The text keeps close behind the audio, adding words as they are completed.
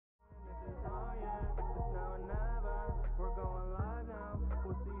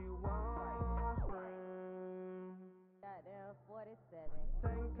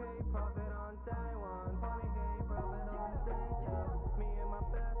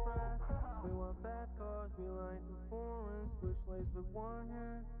cars, we like the foreign, switch lanes with one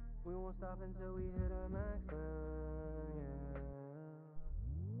hand. We won't stop until we hit our max line, yeah.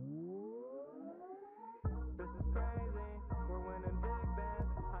 This is crazy, we're winning big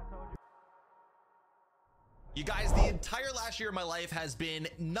bands. I told you. You guys, the entire last year of my life has been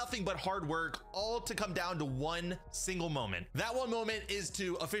nothing but hard work, all to come down to one single moment. That one moment is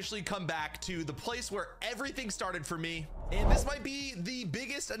to officially come back to the place where everything started for me. And this might be the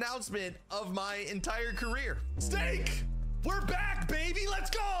biggest announcement of my entire career. Steak! We're back, baby. Let's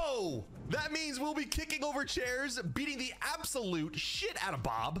go. That means we'll be kicking over chairs, beating the absolute shit out of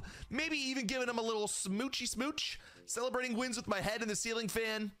Bob, maybe even giving him a little smoochy smooch, celebrating wins with my head in the ceiling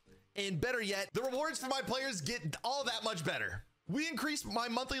fan. And better yet, the rewards for my players get all that much better. We increased my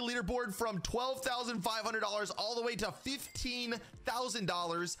monthly leaderboard from $12,500 all the way to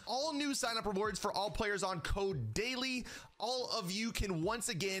 $15,000. All new sign-up rewards for all players on Code Daily. All of you can once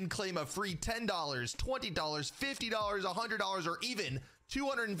again claim a free $10, $20, $50, $100, or even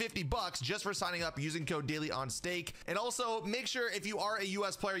 $250 just for signing up using Code Daily on Stake. And also make sure if you are a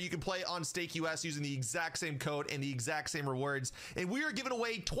US player, you can play on Stake US using the exact same code and the exact same rewards. And we are giving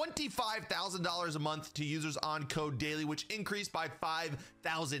away $25,000 a month to users on Code Daily, which increased by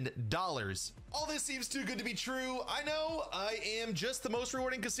 $5,000. All this seems too good to be true. I know I am just the most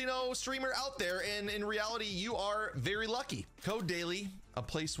rewarding casino streamer out there, and in reality, you are very lucky. Code Daily, a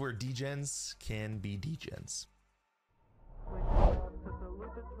place where degens can be degens.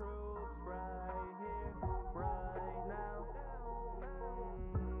 Salute the troops right here, right now.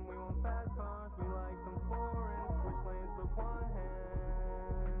 We want fast cars, we like some foreign, switch lanes with one hand.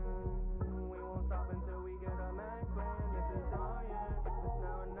 We won't stop until we get our max plan. This is all year, it's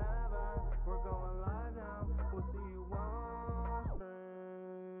now or never. We're going live now, we'll see you on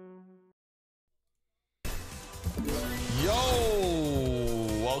stream.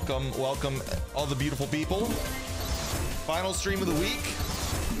 Yo, welcome all the beautiful people. Final stream of the week,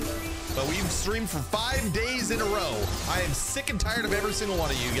 but we've streamed for 5 days in a row. I am sick and tired of every single one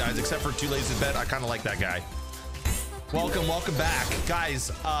of you guys, except for Too Lazy to Bet. I kind of like that guy. Welcome back,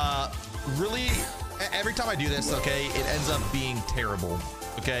 guys. Really, every time I do this, okay, it ends up being terrible.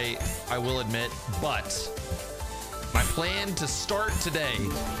 Okay, I will admit, but my plan to start today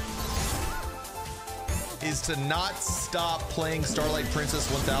is to not stop playing Starlight Princess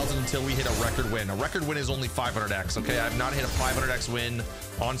 1000 until we hit a record win. A record win is only 500x, okay? I've not hit a 500x win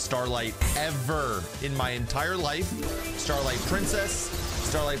on Starlight ever in my entire life. Starlight Princess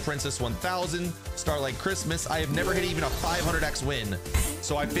 1000, Starlight Christmas. I have never hit even a 500x win.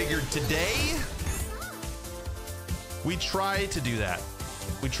 So I figured today, we try to do that.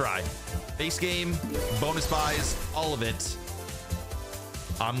 We try. Base game, bonus buys, all of it.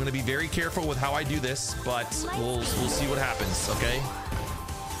 I'm gonna be very careful with how I do this, but we'll see what happens, okay?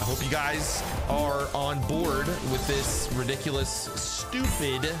 I hope you guys are on board with this ridiculous,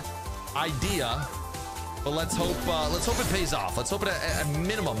 stupid idea. But let's hope it pays off. Let's hope at a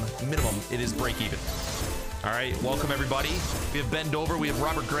minimum it is break even. All right, welcome everybody. We have Ben Dover, we have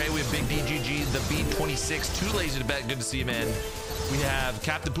Robert Gray, we have Big DGG, the B26, Too Lazy to Bet. Good to see you, man. We have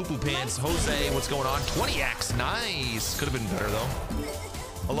Captain Poo Poo Pants, Jose. What's going on? 20x, nice. Could have been better though.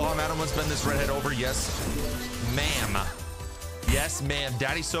 Aloha, madam. Let's bend this redhead over. Yes, ma'am. Yes, ma'am.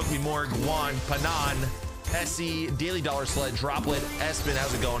 Daddy Soak Me More. Guan, Panan, Essie, Daily Dollar Sled, Droplet, Espen.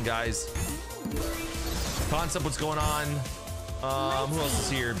 How's it going, guys? Concept, what's going on? Who else is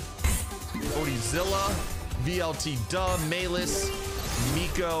here? Odizilla, VLT Dub, Malis,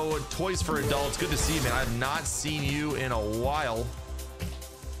 Miko, Toys for Adults. Good to see you, man. I have not seen you in a while.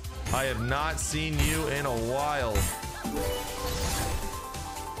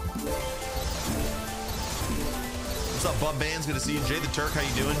 What's up, Bum Bands? Good to see you. Jay the Turk, how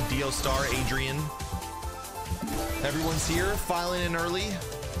you doing? Dio Star, Adrian. Everyone's here, filing in early.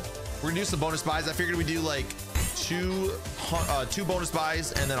 We're gonna do some bonus buys. I figured we'd do like two bonus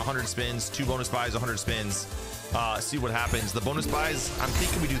buys and then 100 spins, 2 bonus buys, 100 spins. See what happens. The bonus buys, I'm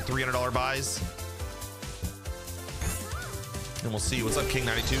thinking we do $300 buys. And we'll see. What's up,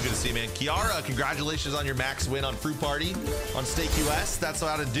 King92? Good to see you, man. Kiara, congratulations on your max win on Fruit Party on Stake US. That's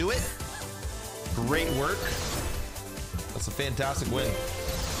how to do it. Great work. That's a fantastic win.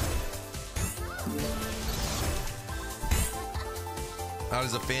 That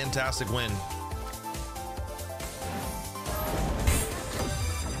is a fantastic win.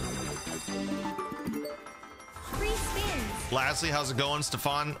 Lastly, how's it going,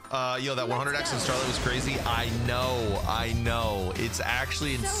 Stefan? Yo, that 100x in Starlight was crazy. I know. It's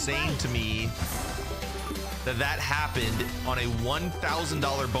actually insane to me that happened on a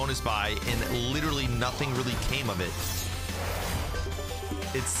 $1,000 bonus buy and literally nothing really came of it.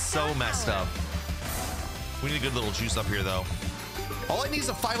 It's so messed up. We need a good little juice up here, though. All I need is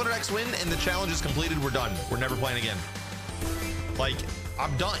a 500x win, and the challenge is completed. We're done. We're never playing again. Like,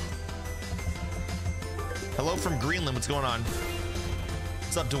 I'm done. Hello from Greenland. What's going on?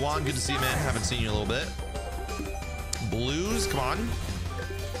 What's up, Dewan? Good to see you, man. Haven't seen you in a little bit. Blues, come on.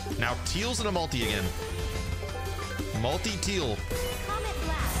 Now teals and a multi again. Multi-teal.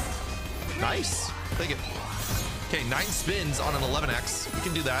 Nice. Take it. Okay, 9 spins on an 11x. We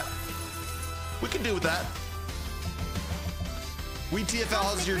can do that. We can do with that. We TFL,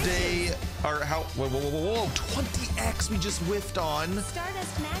 how's your day? Or how? Whoa, 20x we just whiffed on.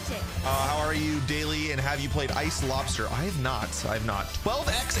 Stardust Magic. How are you, Daily? And have you played Ice Lobster? I have not. I have not.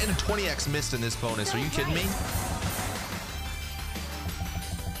 12x and a 20x missed in this bonus. Are you kidding me?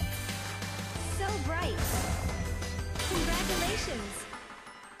 So bright. Congratulations.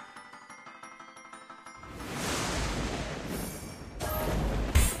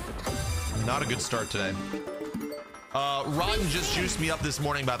 Not a good start today. Rotten just juiced me up this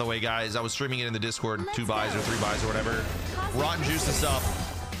morning, by the way, guys. I was streaming it in the Discord, 2 buys or 3 buys or whatever. Rotten juiced us up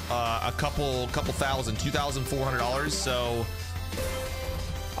a couple thousand, $2,400. So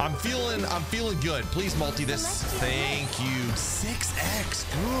I'm feeling good. Please multi this. Thank you. 6x,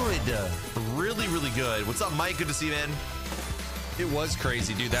 good. Really, really good. What's up, Mike? Good to see you, man. It was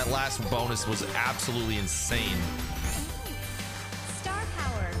crazy, dude. That last bonus was absolutely insane. Star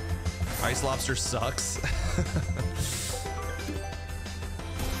Power. Ice Lobster sucks.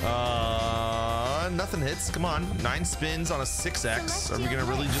 Nothing hits. Come on, 9 spins on a 6x. Are we gonna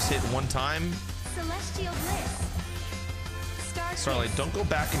really just hit one time? Celestial Bliss. Starlight, don't go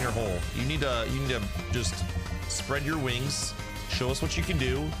back in your hole. You need to just spread your wings. Show us what you can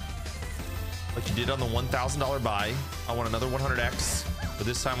do, like you did on the $1,000 buy. I want another 100x, but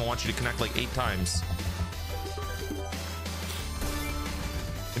this time I want you to connect like 8 times.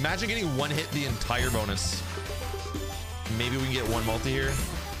 Imagine getting 1 hit the entire bonus. Maybe we can get 1 multi here.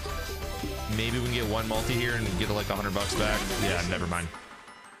 Maybe we can get 1 multi here and get like $100 back. Yeah, never mind.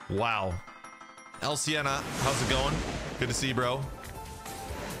 Wow. El Sienna, how's it going? Good to see you, bro.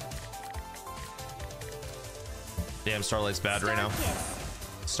 Damn, Starlight's bad right now.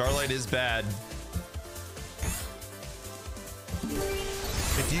 Starlight is bad.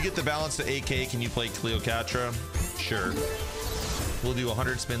 If you get the balance to 8K, can you play Cleopatra? Sure. We'll do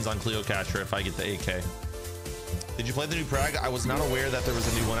 100 spins on Cleopatra if I get the 8K. Did you play the new Prague? I was not aware that there was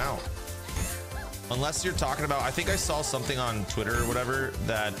a new one out. Unless you're talking about, I think I saw something on Twitter or whatever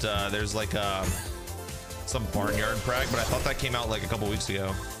that there's like some barnyard Prague, but I thought that came out like a couple weeks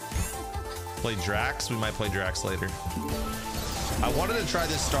ago. Play Drax? We might play Drax later. I wanted to try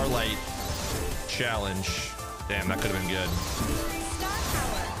this Starlight challenge. Damn, that could have been good.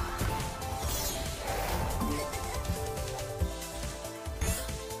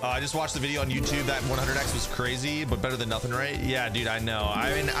 I just watched the video on YouTube. That 100x was crazy, but better than nothing, right? Yeah, dude, I know.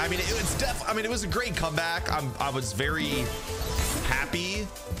 I mean, it was a great comeback. I was very happy,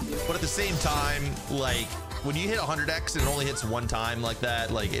 but at the same time, like when you hit 100x and it only hits 1 time like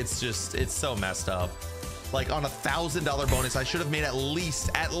that, like it's so messed up. Like on a $1,000 bonus, I should have made at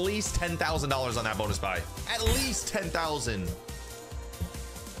least $10,000 on that bonus buy. At least 10,000.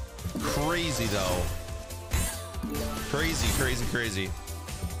 Crazy though. Crazy.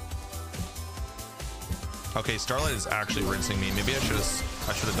 Okay, Starlight is actually rinsing me. Maybe I should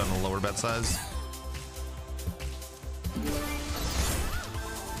have done a lower bet size.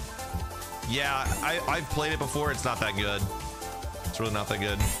 Yeah, I've played it before. It's not that good. It's really not that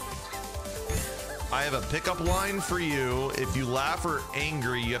good. I have a pickup line for you. If you laugh or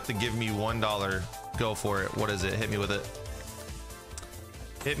angry, you have to give me $1. Go for it. What is it? Hit me with it.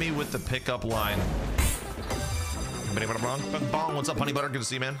 Hit me with the pickup line. What's up, honey butter? Good to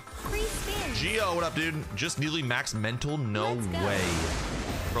see you, man. Gio, what up, dude? Just nearly max mental? No way.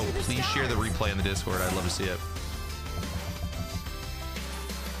 Bro, please share the replay in the Discord. I'd love to see it.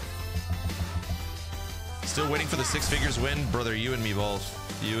 Still waiting for the 6 figures win? Brother, you and me both.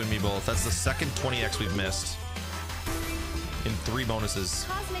 You and me both. That's the second 20x we've missed in 3 bonuses.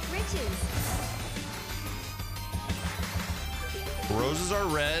 Cosmic Riches. Roses are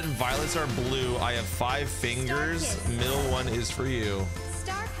red, violets are blue. I have 5 fingers. Middle one is for you.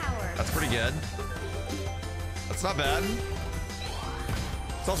 Star Power. That's pretty good. That's not bad.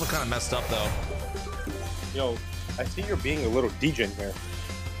 It's also kind of messed up though. Yo, I see you're being a little degen here.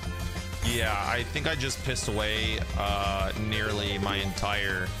 Yeah, I think I just pissed away nearly my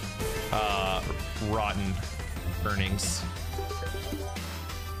entire rotten earnings.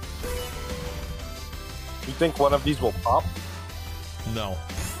 You think one of these will pop? No.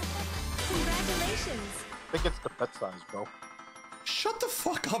 Congratulations. I think it's the bet size, bro. Shut the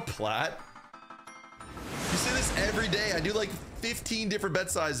fuck up, Platt. You this every day. I do like 15 different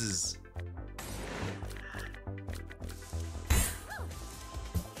bet sizes.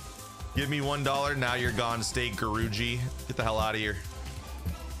 Give me $1. Now you're gone. Stay Guruji. Get the hell out of here.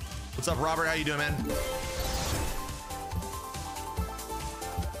 What's up, Robert? How you doing, man?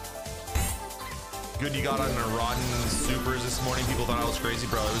 Good you got on the rotten supers this morning. People thought I was crazy,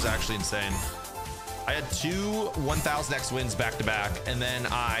 bro. It was actually insane. I had two 1000x wins back to back, and then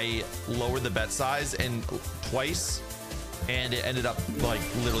I lowered the bet size and twice, and it ended up like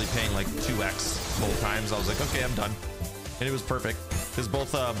literally paying like 2x both times. I was like, okay, I'm done, and it was perfect because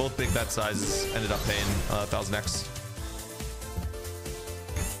both big bet sizes ended up paying 1000x.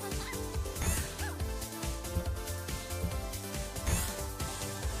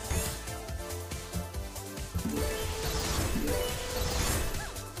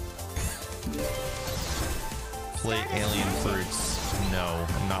 Play Alien Fruits. No,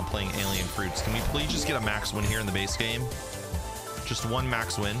 I'm not playing Alien Fruits. Can we please just get a max win here in the base game? Just one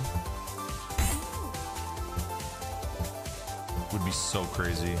max win. Would be so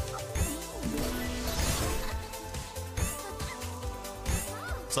crazy.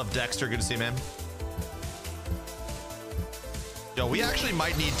 What's up, Dexter? Good to see you, man. Yo, we actually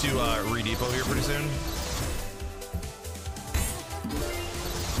might need to re-depot here pretty soon.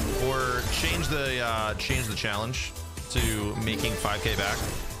 Or change the challenge to making 5K back,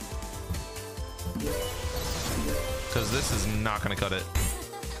 because this is not going to cut it.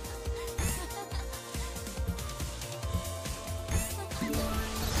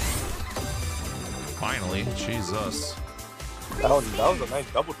 Finally, Jesus. That was a nice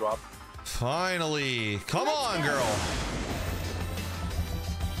double drop. Finally, come on, girl.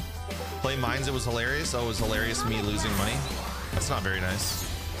 Play Mines. It was hilarious. Oh, it was hilarious me losing money. That's not very nice.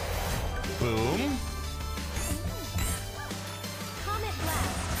 Boom. Comet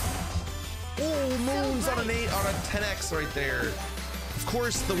Blast. Oh, Moon's on an 8 on a 10x right there. Of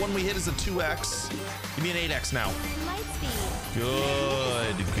course, the one we hit is a 2x. Give me an 8x now. Light Speed.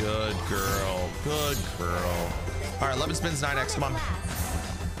 Good, good girl. Good girl. All right, 11 spins, 9x. Come on.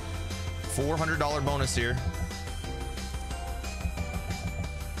 $400 bonus here.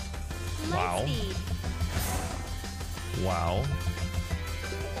 Wow. Wow.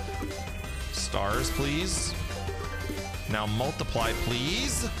 Stars, please. Now multiply,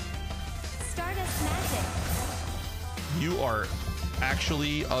 please. Stardust Magic. You are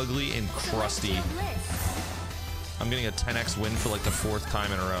actually ugly and crusty. Celestial Bliss. I'm getting a 10x win for like the 4th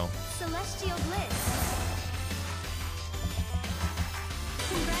time in a row. Celestial Bliss.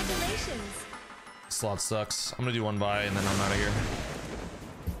 Congratulations. Slot sucks. I'm gonna do one buy and then I'm out of here.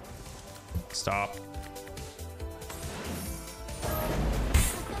 Stop.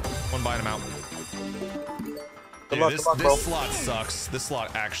 One buy and I'm out. Dude, this slot sucks. This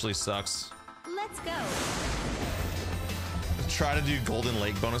slot actually sucks. Let's go. Try to do Golden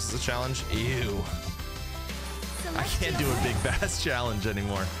Lake bonus as a challenge. Ew. I can't do a big bass challenge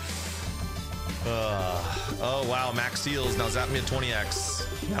anymore. Oh wow, max seals. Now zap me at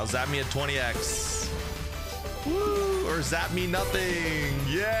 20x. Now zap me at 20x. Woo! Or zap me nothing.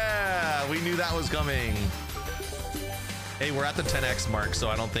 Yeah, we knew that was coming. Hey, we're at the 10x mark, so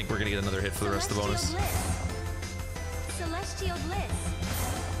I don't think we're gonna get another hit for the rest of the bonus. Celestial Bliss.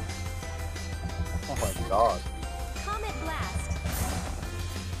 Oh my god. Comet Blast.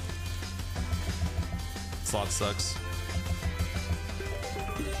 Slot sucks.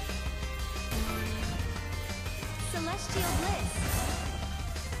 Celestial Bliss.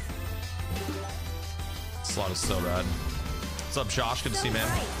 Slot is so bad. What's up, Josh? Good to see you, man.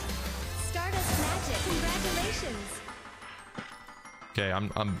 Bright. Stardust Magic. Congratulations. Okay, I'm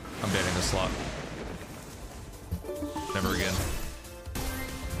banning this slot. Never again.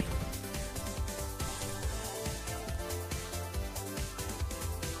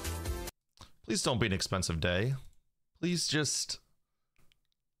 Please don't be an expensive day. Please just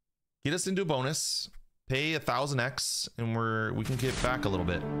get us into a bonus, pay 1000x, and we can get back a little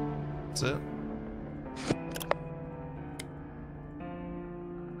bit. That's it.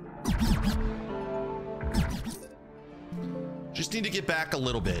 Just need to get back a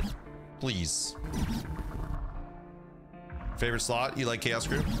little bit, please. Favorite slot? You like Chaos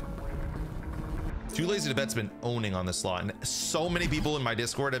Group? Too Lazy to Bet's been owning on this slot, and so many people in my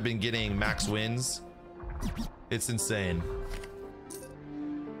Discord have been getting max wins. It's insane.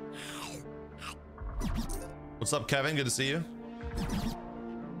 What's up, Kevin? Good to see you.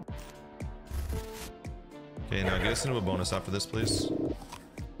 Okay, now get us into a bonus after this, please.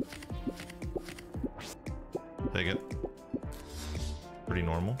 Take it. Pretty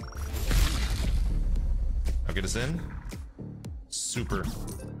normal. Now get us in. Super.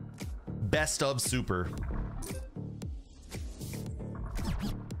 Best of super.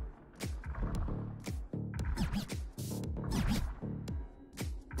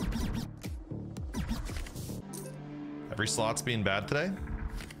 factory slots being bad today?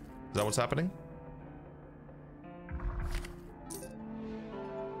 Is that what's happening?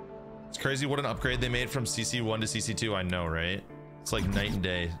 It's crazy what an upgrade they made from CC1 to CC2. I know, right? It's like night and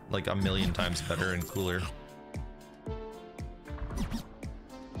day, like a million times better and cooler.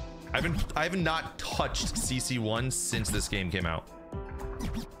 I haven't not touched CC1 since this game came out.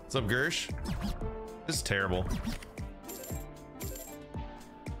 What's up, Gersh? This is terrible.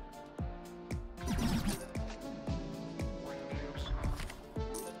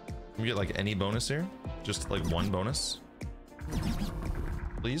 Can we get like any bonus here? Just like one bonus,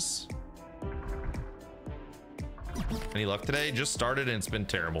 please. Any luck today? Just started and it's been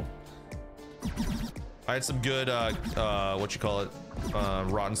terrible. I had some good what you call it,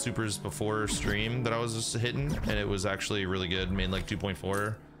 rotten supers before stream that I was just hitting, and it was actually really good. Made like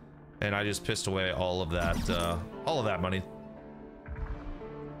 2.4, and I just pissed away all of that money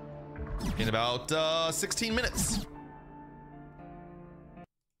in about 16 minutes.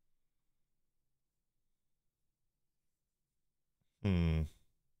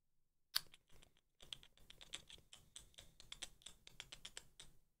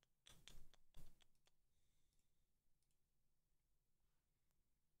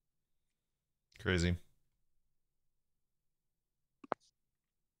 Crazy.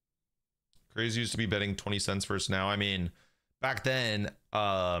 Crazy used to be betting 20 cents first now. I mean, back then,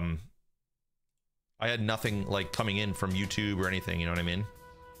 I had nothing like coming in from YouTube or anything, you know what I mean?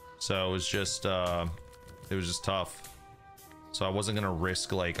 So it was just tough. So I wasn't gonna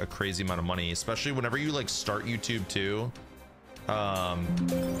risk like a crazy amount of money, especially whenever you like start YouTube too.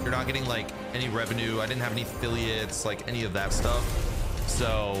 You're not getting like any revenue. I didn't have any affiliates, like any of that stuff.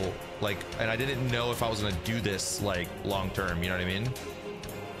 So like, and I didn't know if I was gonna do this like long term, you know what I mean?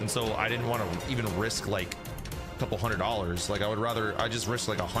 And so I didn't want to even risk like a couple $100. Like I just risk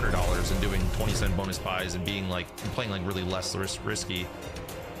like $100 and doing 20-cent bonus buys and being like, and playing like really less risky.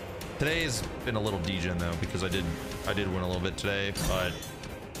 Today has been a little degen though, because I did win a little bit today, but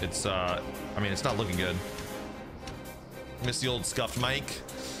it's I mean, it's not looking good. Miss the old scuffed mic?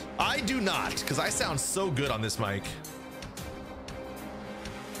 I do not, because I sound so good on this mic.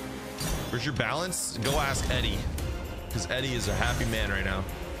 Where's your balance? Go ask Eddie, because Eddie is a happy man right now.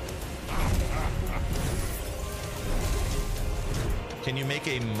 Can you make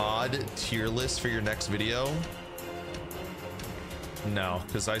a mod tier list for your next video? No,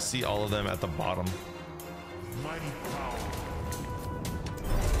 because I see all of them at the bottom.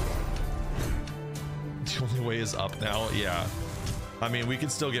 The only way is up now. Yeah, I mean, we can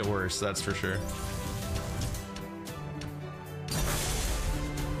still get worse, that's for sure.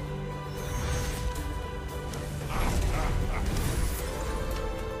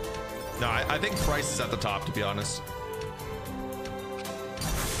 No, I think price is at the top, to be honest.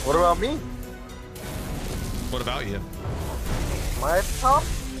 What about me? What about you? Am I at the top?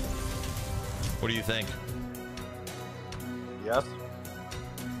 What do you think? Yes.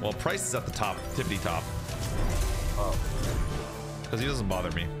 Well, price is at the top, tippity top. Oh. Because he doesn't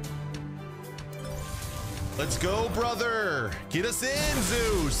bother me. Let's go, brother. Get us in,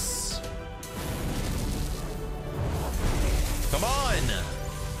 Zeus. Come on.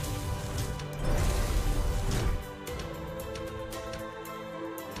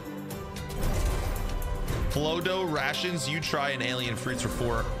 Flodo rations, you try an alien fruits for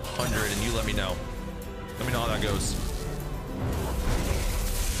 400 and you let me know. Let me know how that goes.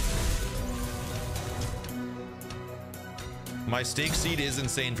 My stake seed is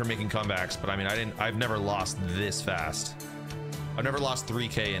insane for making comebacks, but I mean, I've never lost this fast. I've never lost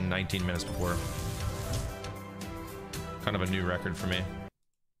 3K in 19 minutes before. Kind of a new record for me.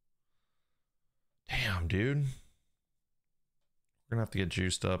 Damn, dude. We're gonna have to get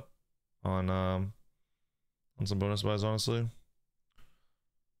juiced up on some bonus buys, honestly.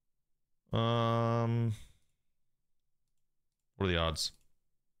 What are the odds?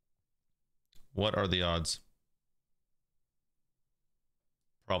 What are the odds?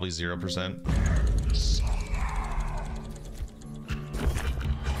 Probably 0%.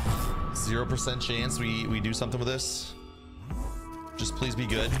 0% chance we do something with this. Just please be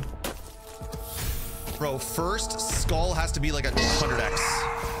good. Bro, first skull has to be like a 100x.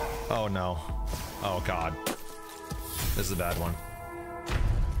 Oh no. Oh god. This is a bad one.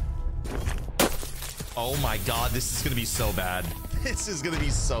 Oh my god, this is gonna be so bad. This is gonna be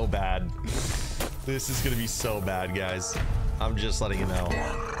so bad. This is gonna be so bad, guys. I'm just letting you know.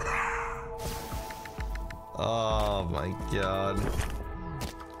 Oh my god.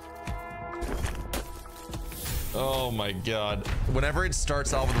 Oh my god. Whenever it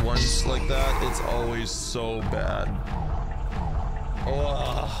starts out with ones like that, it's always so bad.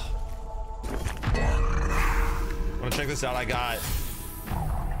 Oh. Want to check this out? I got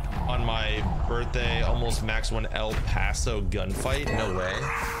on my birthday almost max 1 El Paso gunfight. No way.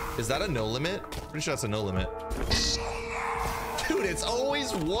 Is that a no limit? Pretty sure that's a no limit. Dude, it's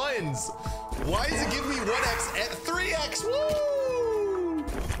always ones. Why does it give me 1x and 3x? Woo!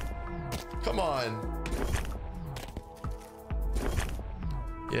 Come on.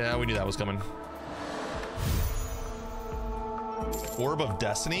 Yeah, we knew that was coming. Orb of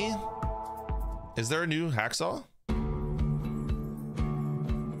Destiny? Is there a new hacksaw?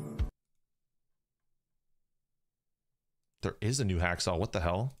 There is a new hacksaw. What the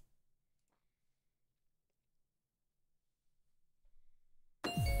hell?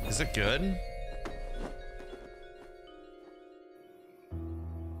 Is it good?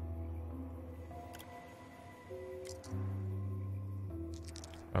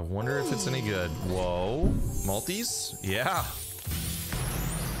 I wonder if it's any good. Whoa. Multis? Yeah.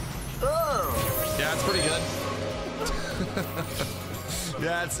 Yeah, it's pretty good.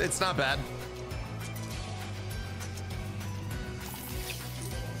 Yeah, it's not bad.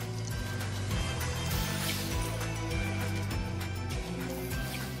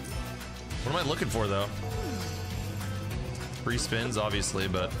 What am I looking for though? Free spins, obviously,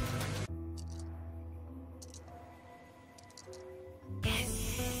 but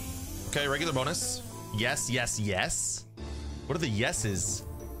okay, regular bonus. Yes, yes, yes. What are the yeses?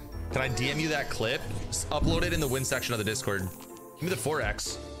 Can I DM you that clip? Just upload it in the win section of the Discord. Give me the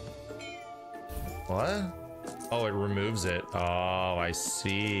 4x. What? Oh, it removes it. Oh, I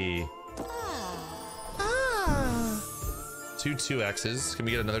see. Two 2x's. Can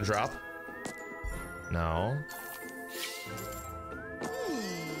we get another drop? No.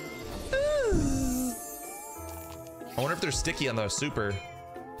 I wonder if they're sticky on the super.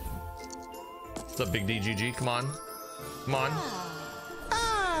 What's up, Big DGG? Come on. Come on.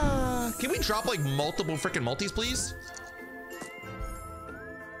 Can we drop like multiple freaking multis, please?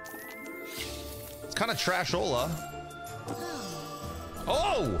 It's kind of trashola.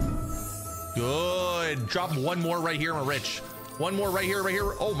 Oh! Good. Drop one more right here, and we're rich. One more right here, right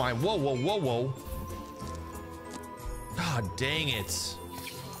here. Oh my, whoa, whoa, whoa, whoa. God dang it.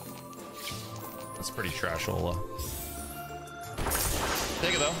 That's pretty trashola.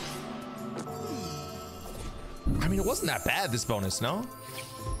 Take it though. I mean, it wasn't that bad, this bonus, no?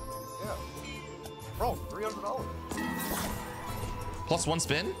 Yeah. Bro, $300. Plus one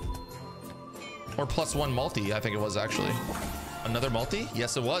spin? Or plus one multi, I think it was actually. Another multi?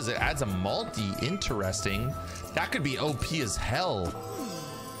 Yes, it was. It adds a multi. Interesting. That could be OP as hell.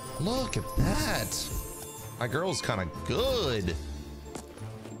 Look at that. My girl's kind of good.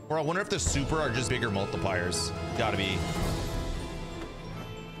 Or I wonder if the super are just bigger multipliers. Gotta be.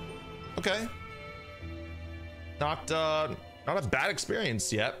 Okay. Not a bad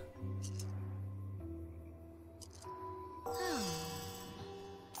experience yet.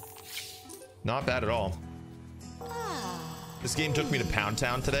 Not bad at all. This game took me to Pound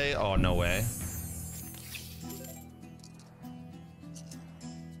Town today. Oh, no way.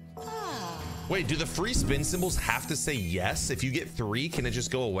 Wait, do the free spin symbols have to say yes? If you get 3, can it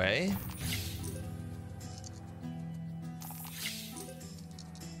just go away?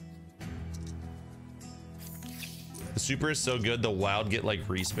 The super is so good, the wild get like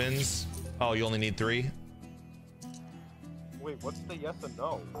respins. Oh, you only need 3? Wait, what's the yes and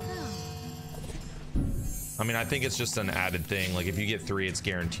no? I mean, I think it's just an added thing. Like if you get 3, it's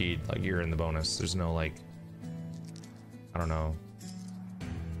guaranteed. Like you're in the bonus. There's no like, I don't know.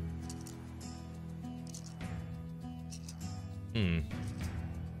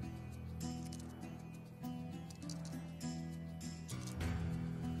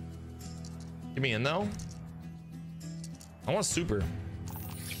 Get me in though. I want a super.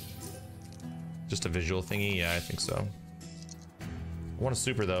 Just a visual thingy? Yeah, I think so. I want a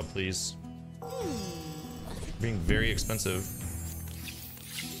super though, please. Being very expensive.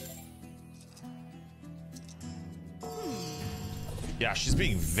 Yeah, she's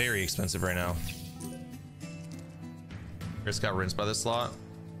being very expensive right now. Chris got rinsed by this slot.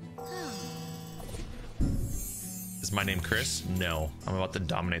 Is my name Chris? No, I'm about to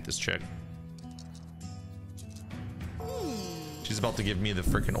dominate this chick. She's about to give me the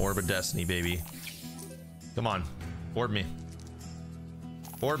freaking Orb of Destiny, baby. Come on, orb me.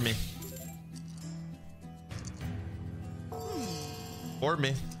 Orb me. Orb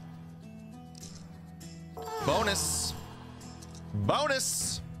me. Bonus.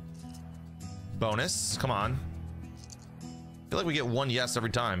 Bonus. Bonus. Come on. I feel like we get 1 yes every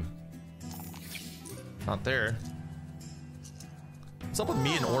time. Not there. What's up with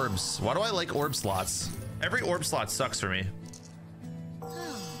me and orbs? Why do I like orb slots? Every orb slot sucks for me.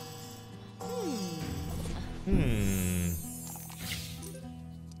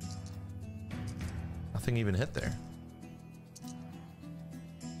 Nothing even hit there.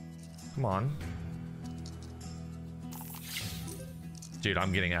 Come on. Dude,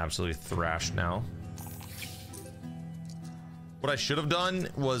 I'm getting absolutely thrashed now. What I should have done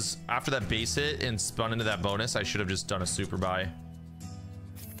was after that base hit and spun into that bonus, I should have just done a super buy.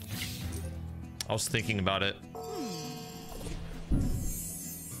 I was thinking about it.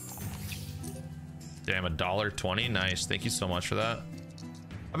 Damn, $1.20. Nice. Thank you so much for that.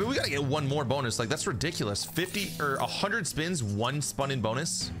 I mean, we gotta get one more bonus. Like, that's ridiculous. 50 or 100 spins, one spun in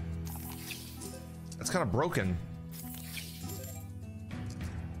bonus. That's kind of broken.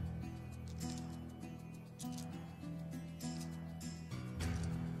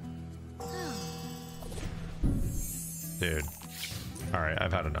 Dude. All right,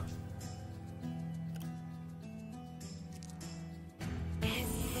 I've had enough.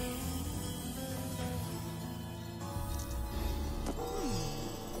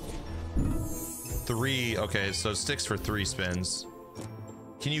 Three. Okay, so it sticks for 3 spins.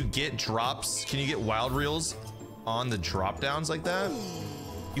 Can you get drops? Can you get wild reels on the drop downs like that?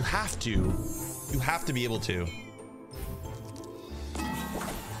 You have to. You have to be able to.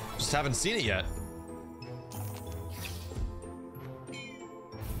 Just haven't seen it yet.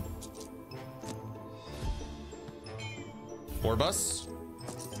 Orbus.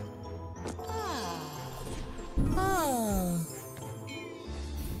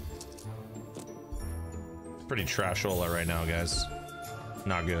 Pretty trashola right now, guys.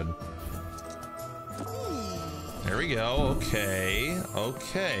 Not good. There we go. Okay.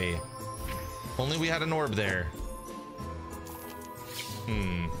 Okay. Only we had an orb there.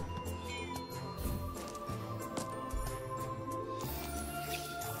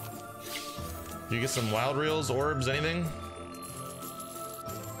 You get some wild reels, orbs, anything?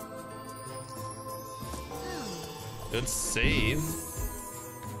 Good save.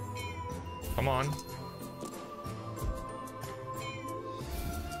 Come on.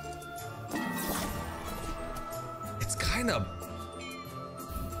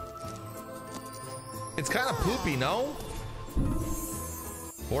 It's kind of poopy, no?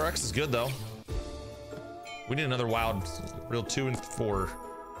 4x is good though. We need another wild reel 2 and 4.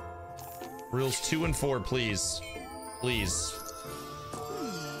 Reels 2 and 4, please. Please.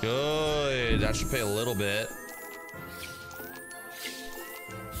 Good. That should pay a little bit.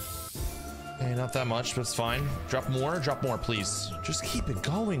 Hey, not that much, but it's fine. Drop more, please. Just keep it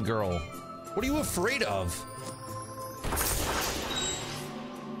going, girl. What are you afraid of?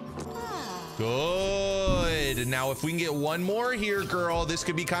 Good. Now, if we can get one more here, girl, this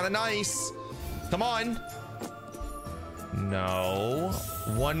could be kind of nice. Come on. No.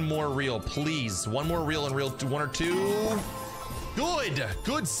 One more reel, please. One more reel and reel 1 or 2. Good.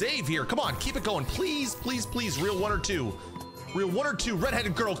 Good save here. Come on, keep it going. Please, please, please. Reel 1 or 2. Reel 1 or 2.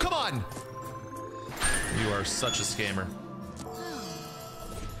 Redheaded girl, come on. You are such a scammer.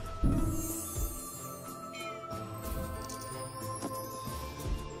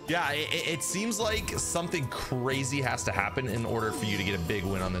 Yeah, it seems like something crazy has to happen in order for you to get a big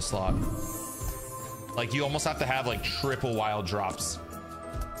win on this slot. Like, you almost have to have like triple wild drops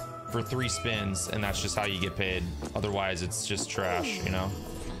for 3 spins, and that's just how you get paid. Otherwise, it's just trash, you know?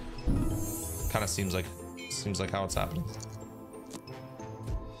 Kind of seems like how it's happening.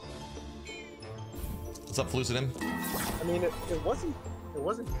 What's up, Flucidum? I mean, it wasn't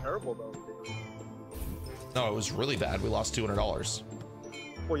terrible though. No, it was really bad. We lost $200.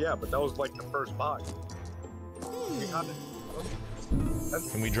 Well, yeah, but that was like the first buy. We had it.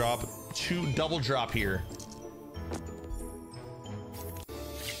 Can we drop 2 double drop here?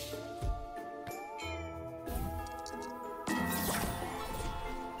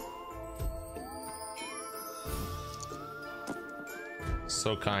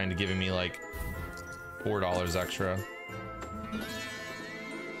 So kind to giving me like $4 extra.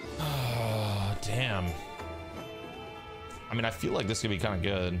 Oh, damn. I mean, I feel like this could be kind of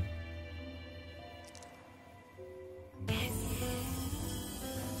good.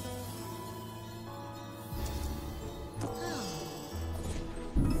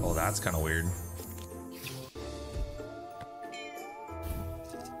 Oh, that's kind of weird.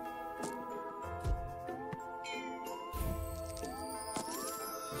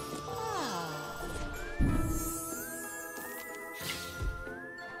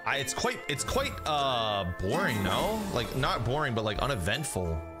 It's quite boring, no? Like, not boring, but like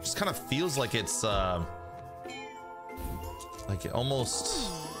uneventful. Just kind of feels like it's like it almost,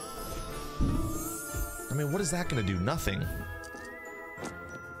 I mean, what is that gonna do? Nothing.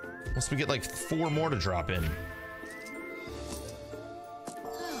 Unless we get like 4 more to drop in.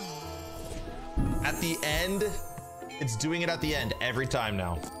 At the end, it's doing it at the end every time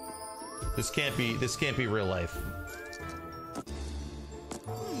now. This can't be real life.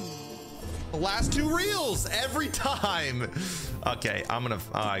 The last 2 reels every time. Okay,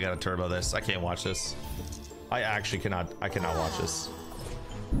 I gotta turbo this. I can't watch this. I cannot watch this.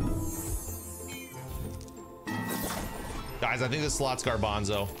 Guys, I think this slot's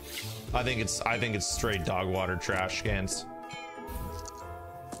garbanzo. I think it's straight dog water trash scans.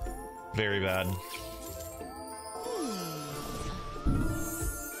 Very bad.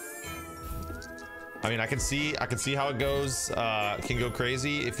 I mean, I can see how it goes. Can go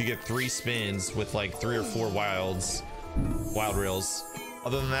crazy if you get 3 spins with like 3 or 4 wild reels.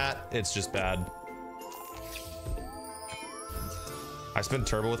 Other than that, it's just bad. I spin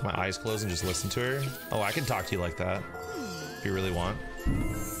turbo with my eyes closed and just listen to her. Oh, I can talk to you like that if you really want.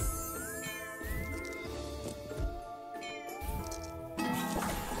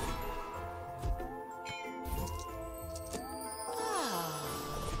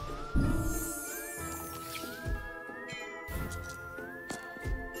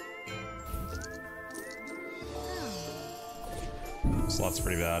 Slot's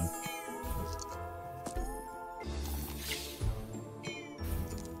pretty bad.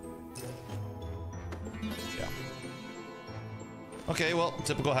 Yeah. Okay, well,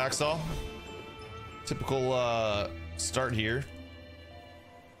 typical hacksaw. Typical start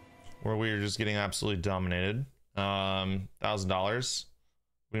where we are just getting absolutely dominated. $1,000.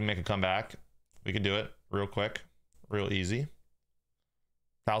 We can make a comeback. We can do it real quick, real easy.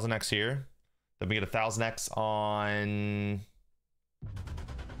 1000x here. Then we get 1000x on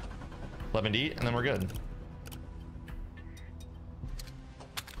 11D, and then we're good.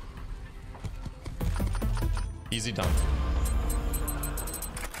 Easy done.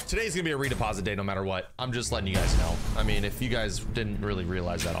 Today's gonna be a redeposit day no matter what. I'm just letting you guys know. I mean, if you guys didn't really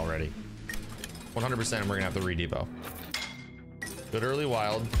realize that already. 100% we're gonna have to redepot. Good early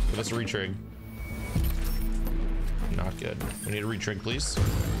wild. Give us a retrig. Not good. We need a retrig, please.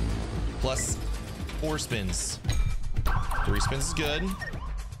 Plus 4 spins. 3 spins is good.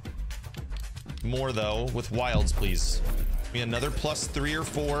 More though with wilds, please. Give me another plus 3 or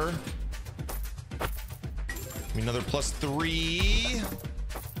 4. Give me another plus 3.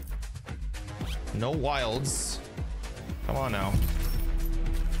 No wilds. Come on now.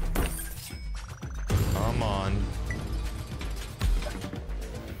 Come on.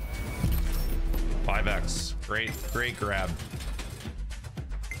 5x. Great grab.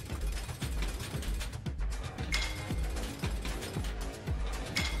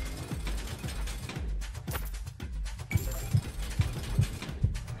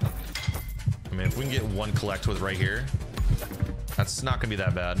 I mean, if we can get 1 collect with right here, that's not gonna be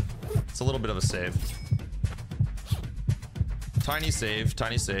that bad. It's a little bit of a save. Tiny save,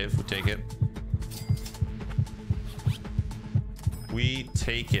 we take it. We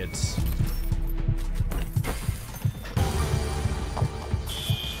take it.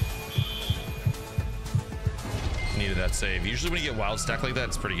 Needed that save. Usually when you get wild stack like that,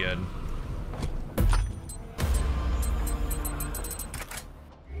 it's pretty good.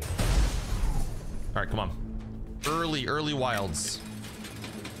 All right, come on. Early wilds.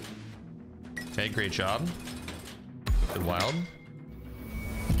 Okay, great job. Good wild.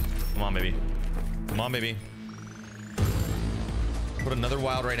 Come on, baby. Come on, baby. Put another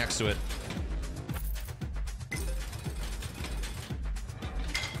wild right next to it.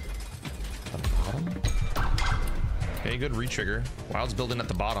 The bottom? Okay, good retrigger. Wild's building at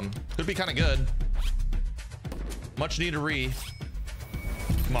the bottom. Could be kind of good. Much needed re.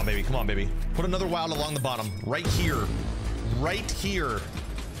 Come on, baby. Come on, baby. Put another wild along the bottom. Right here. Right here.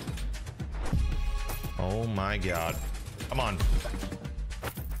 Oh my god. Come on.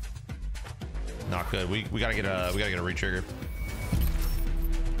 Not good. We gotta get a retrigger.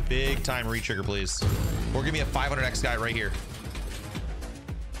 Big time retrigger, please. Or give me a 500x guy right here.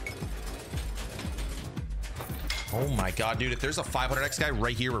 Oh my god, dude. If there's a 500x guy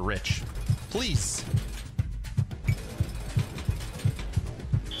right here, we're rich. Please.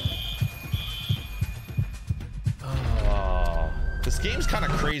 Oh, this game's kind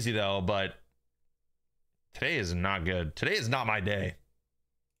of crazy though, but today is not good. Today is not my day.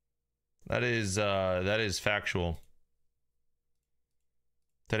 That is factual.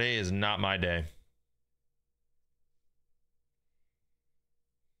 Today is not my day.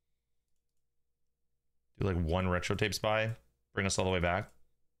 Do like 1 retro tape spy, bring us all the way back.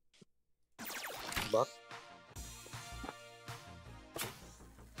 Buck.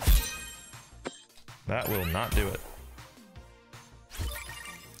 That will not do it.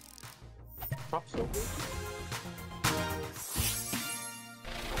 Prop so.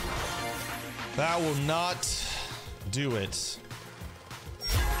 That will not do it.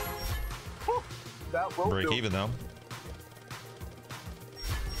 That will Break do. even though.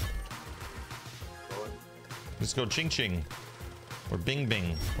 Let's go ching ching. Or bing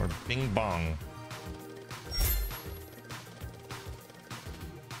bing. Or bing bong.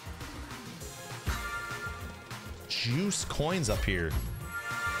 Juice coins up here.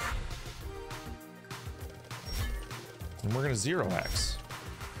 And we're gonna 0x.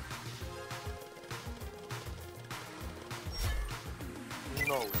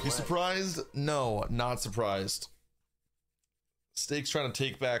 No You way. surprised? No, not surprised. Steak's trying to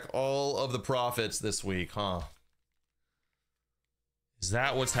take back all of the profits this week, huh? Is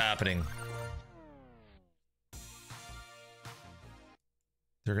that what's happening?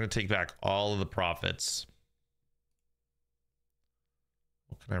 They're gonna take back all of the profits.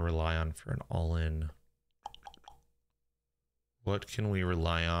 What can I rely on for an all-in? What can we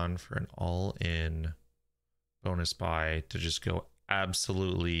rely on for an all-in bonus buy to just go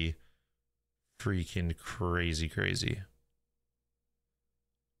absolutely freaking crazy?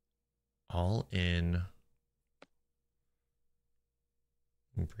 All in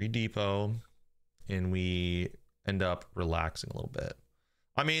pre-depot, and we end up relaxing a little bit.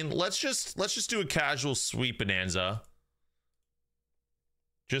 I mean, let's just do a casual sweet bonanza.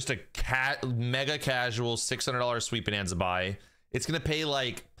 Just a mega casual $600 sweet bonanza buy. It's gonna pay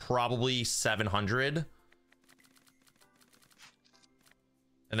like probably 700,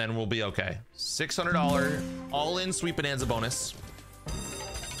 and then we'll be okay. $600 all-in sweet bonanza bonus.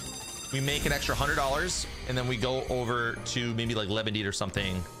 We make an extra $100, and then we go over to maybe like Lebanese or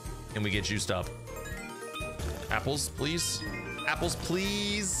something, and we get juiced up. Apples, please. Apples,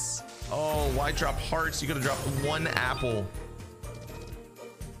 please. Oh, why drop hearts? You gotta drop one apple.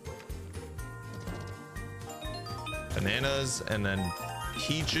 Bananas, and then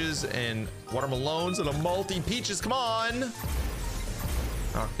peaches and watermelons and a multi peaches. Come on.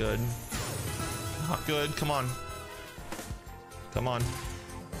 Not good. Not good. Come on. Come on.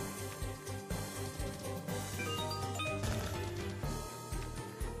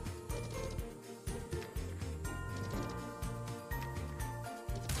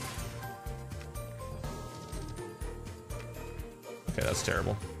 Okay, that's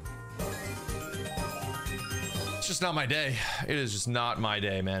terrible. It's just not my day. It is just not my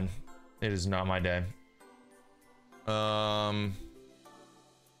day, man. It is not my day.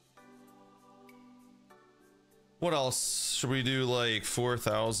 What else? Should we do like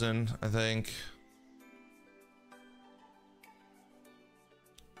 4,000, I think?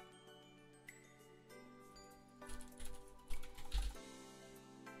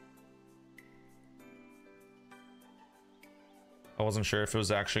 I wasn't sure if it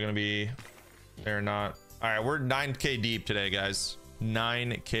was actually going to be there or not. All right, we're 9K deep today, guys.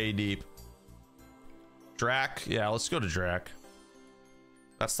 9K deep. Drac. Yeah, let's go to Drac.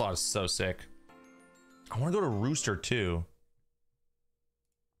 That slot is so sick. I want to go to Rooster too.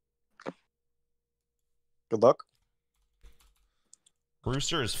 Good luck.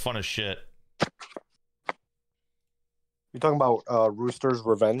 Rooster is fun as shit. You talking about Rooster's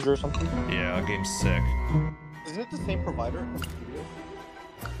Revenge or something? Yeah, that game's sick. Isn't it the same provider?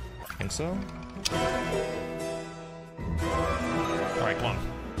 I think so. All right, come on.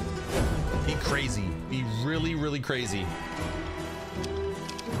 Be crazy. Be really, really crazy.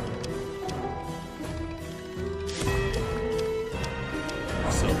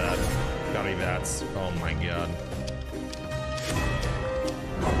 So bad. Gotta be bats. Oh my god.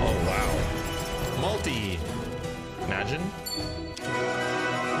 Oh wow. Multi. Imagine.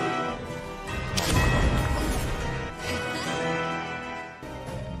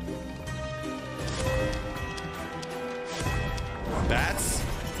 Bats.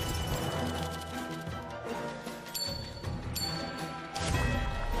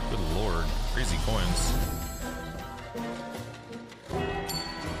 Good lord. Crazy coins.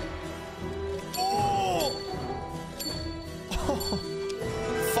 Oh!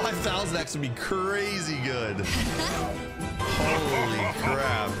 5,000x would be crazy good. Holy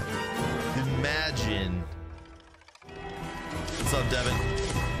crap. Imagine. What's up, Devin?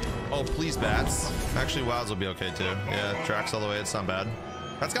 Oh, please, bats. Actually, wilds will be okay too. Yeah, tracks all the way. It's not bad.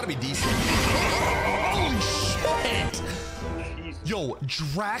 That's got to be decent. Holy shit! Yo,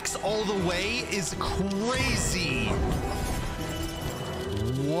 Drax all the way is crazy.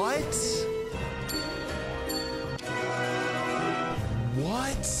 What?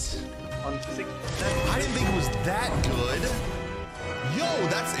 What? On 6. I didn't think it was that good. Yo,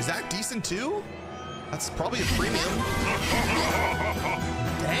 is that decent too? That's probably a premium.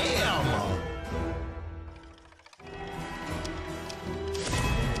 Damn.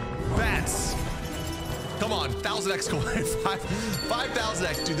 Bats. Come Come on, 1000x coin,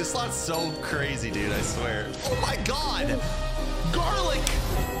 5000x. Dude, this slot's so crazy, dude, I swear. Oh my God. Garlic.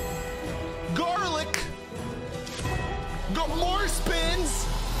 Garlic. Got more spins.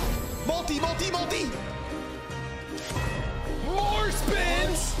 Multi. More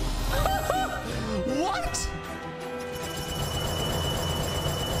spins. What?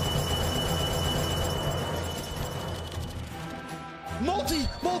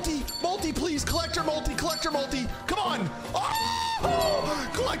 Multi, please. Collector multi. Come on. Oh!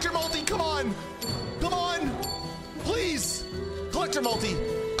 Collector multi, come on. Please. Collector multi.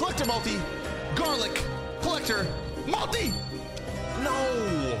 Garlic. Collector. Multi.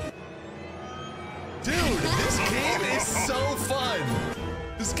 No. Dude, this game is so fun.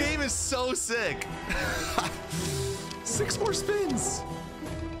 This game is so sick. 6 more spins.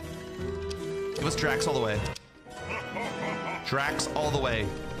 Give us Drax all the way. Drax all the way.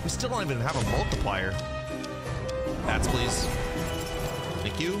 We still don't even have a multiplier. Bats, please.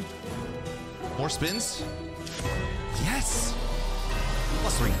 Thank you. More spins. Yes.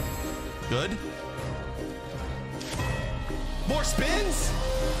 +3. Good. More spins.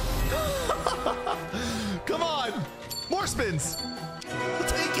 Come on. More spins. We'll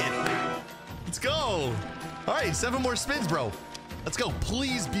take it. Let's go. All right, 7 more spins, bro. Let's go.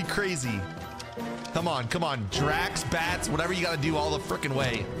 Please be crazy. Come on. Drax, bats, whatever you gotta do all the frickin'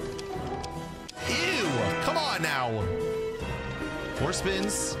 way. Ew. Come on now. More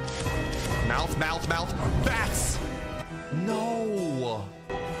spins. Mouth. Bats. No.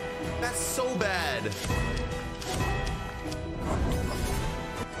 That's so bad.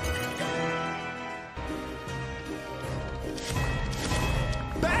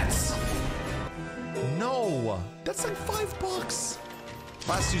 Bats. No. That's like $5.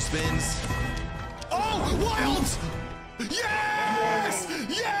 Last 2 spins. Oh, wild! Yes!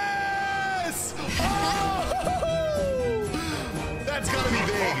 Oh! That's gotta be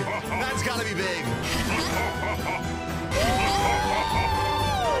big.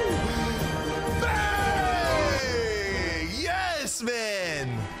 Bang! Yes,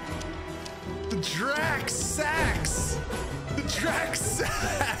 man! The Drax sacks!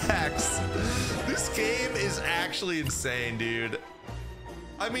 This game is actually insane, dude.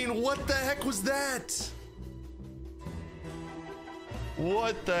 I mean, what the heck was that?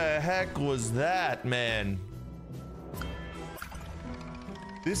 What the heck was that, man?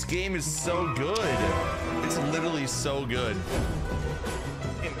 This game is so good. It's literally so good.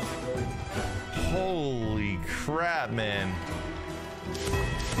 Holy crap, man.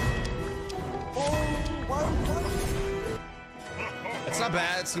 It's not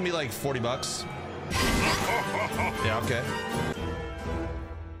bad. It's gonna be like $40. Yeah, okay.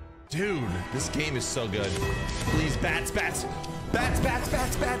 Dude, this game is so good. Please, bats.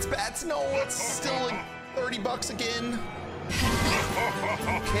 No, it's still like $30 again.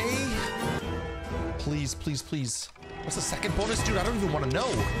 Okay. Please. What's the second bonus, dude? I don't even want to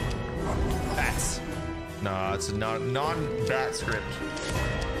know. Bats. Nah, it's a non-bat script.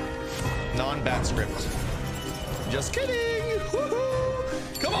 Non-bat script. Just kidding.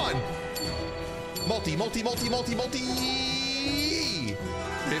 Woohoo! Come on. Multi.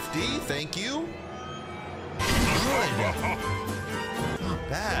 50, thank you. Good. Not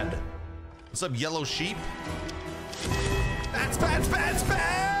bad. What's up, yellow sheep? Bats!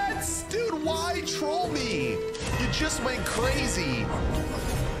 Dude, why troll me? You just went crazy.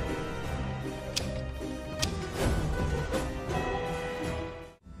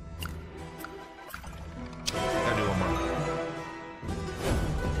 Gotta do one more.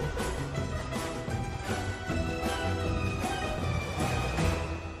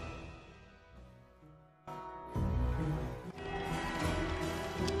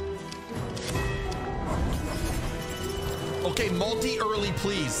 Okay, multi early,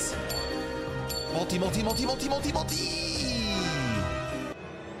 please. Multi.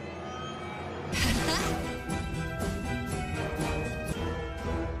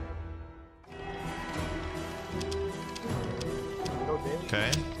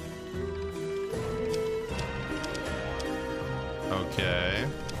 Okay.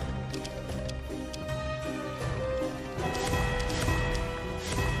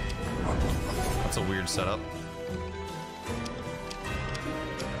 That's a weird setup.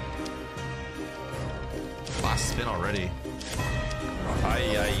 Last spin already.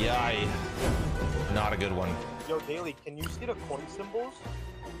 Ay. Not a good one. Yo, Daily, can you see the coin symbols?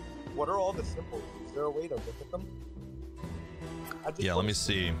 What are all the symbols? Is there a way to look at them? Yeah, let me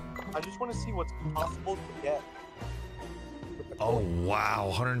see. I just want to see what's possible to get. Oh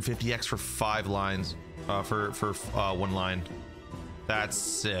wow, 150x for 5 lines. For 1 line. That's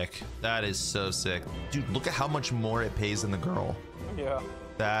sick. That is so sick. Dude, look at how much more it pays than the girl. Yeah.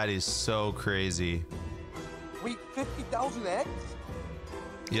 That is so crazy. Wait, 50,000x?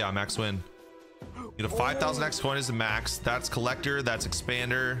 Yeah, max win. You know, 5,000x coin is the max. That's collector. That's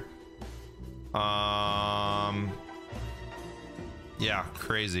expander. Yeah,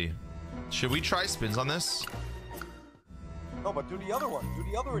 crazy. Should we try spins on this? No, but do the other one. Do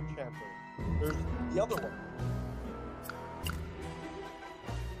the other enchanter. There's the other one.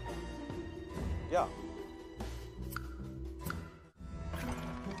 Yeah.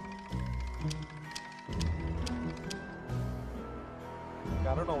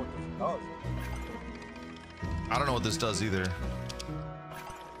 I don't know what this does. I don't know what this does either.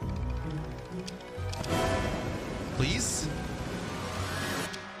 Please?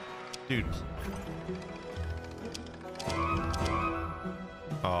 Dude.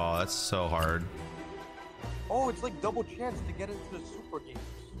 Oh, that's so hard. Oh, it's like double chance to get into the super games.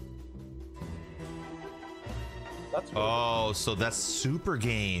 That's really Oh, so that's super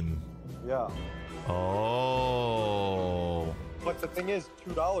game. good. Yeah. Oh. But the thing is,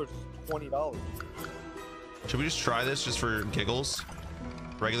 $2 is $20. Should we just try this just for giggles?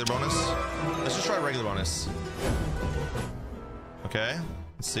 Regular bonus? Let's just try regular bonus. Okay,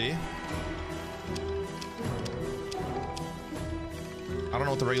 let's see. I don't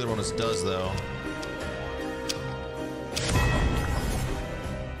know what the regular bonus does though.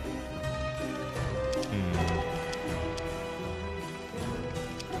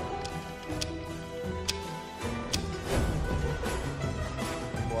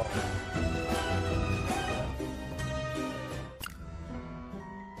 Well,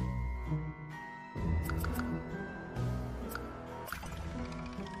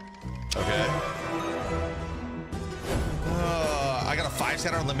 Okay. I got a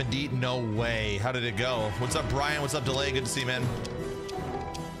 5-star on Lemon D. No way. How did it go? What's up, Brian? What's up, Delay? Good to see you, man.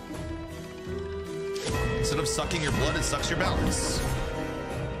 Instead of sucking your blood, it sucks your balance.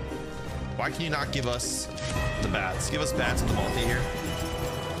 Why can you not give us the bats? Give us bats with the multi here.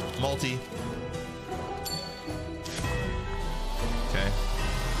 Multi. Okay.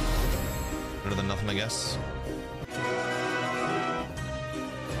 Better than nothing, I guess.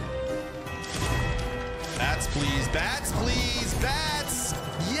 Bats, please. Bats, please. Bats.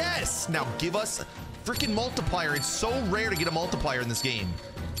 Yes. Now give us freaking multiplier. It's so rare to get a multiplier in this game.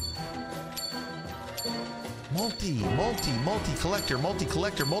 Multi collector, multi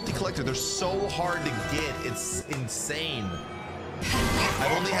collector. They're so hard to get. It's insane.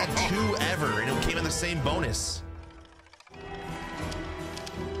 I've only had 2 ever, and it came in the same bonus.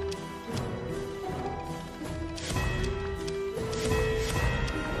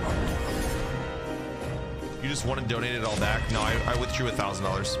 You just want to donate it all back? No, I withdrew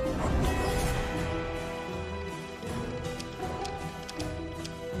 $1,000.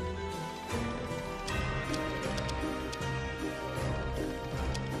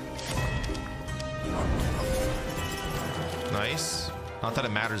 Nice. Not that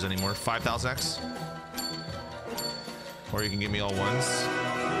it matters anymore. 5,000x. Or you can give me all ones.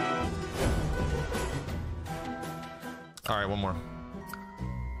 All right, one more.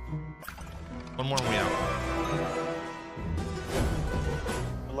 One more and we out.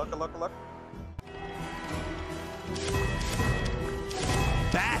 good luck.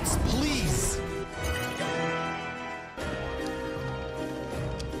 Bats, please.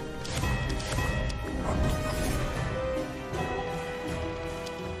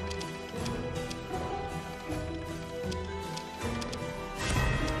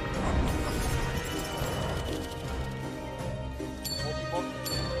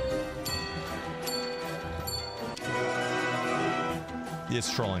 It's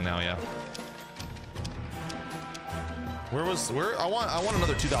trolling now, yeah. Where I want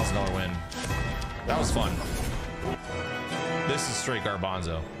another $2,000 win. That was fun. This is straight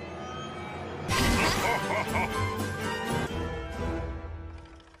garbanzo.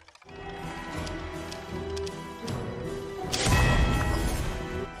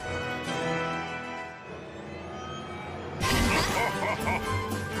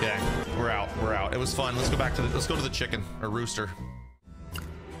 Yeah, we're out. It was fun. Let's go to the chicken or rooster.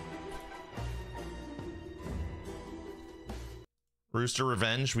 Rooster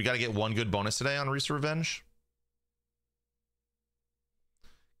Revenge. We got to get one good bonus today on Rooster Revenge.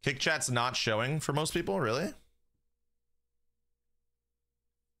 Kick chat's not showing for most people, really?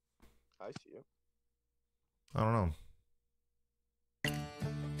 I see it. I don't know.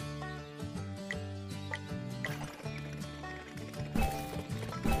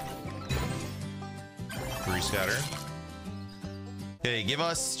 Three scatter. Okay,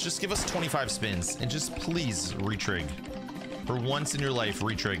 just give us 25 spins and just please retrig. For once in your life,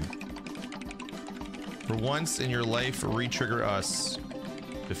 retrig. For once in your life, retrigger us.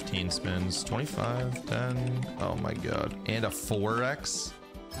 15 spins, 25, 10. Oh my god. And a 4x?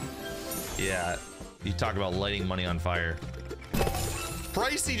 Yeah, you talk about lighting money on fire.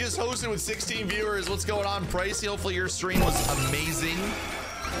 Pricey just hosted with 16 viewers. What's going on, Pricey? Hopefully your stream was amazing.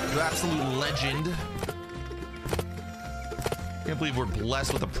 You absolute legend. Can't believe we're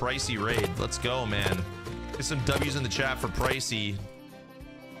blessed with a Pricey raid. Let's go, man. Get some W's in the chat for Pricey.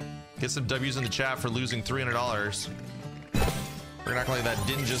 Get some W's in the chat for losing $300. We're not gonna let that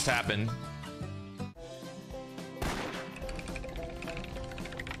didn't just happen.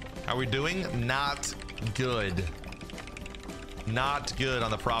 How are we doing? Not good. Not good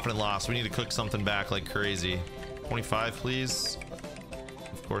on the profit and loss. We need to cook something back like crazy. 25, please.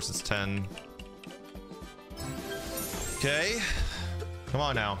 Of course, it's 10. Okay. Come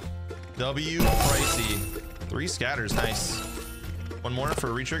on now. W Pricey. 3 scatters. Nice. One more for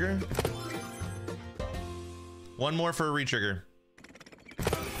a retrigger. One more for a retrigger.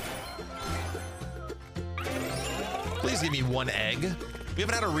 Please give me 1 egg. We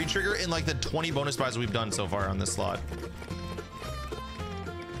haven't had a retrigger in like the 20 bonus buys we've done so far on this slot.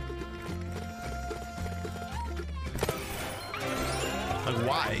 Like,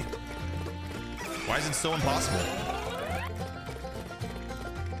 why? Why is it so impossible?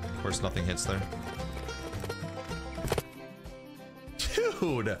 Of course, nothing hits there.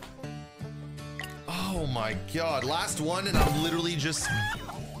 Dude. Oh my god. Last one, and I'm literally just...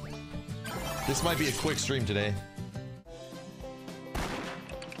 This might be a quick stream today.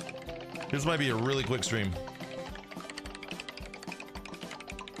 This might be a really quick stream.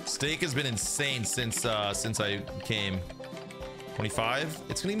 Steak has been insane since I came. 25.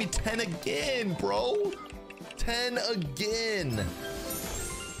 It's gonna give me 10 again, bro. 10 again.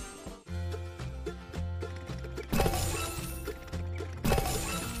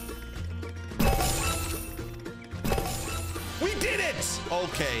 We did it.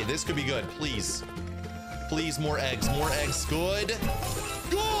 Okay, this could be good. Please, please, more eggs. More eggs. Good.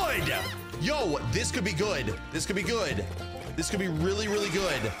 Good. Yo, this could be good. This could be good. This could be really, really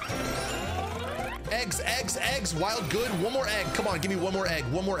good. Eggs, eggs, eggs. Wild good. One more egg. Come on, give me one more egg.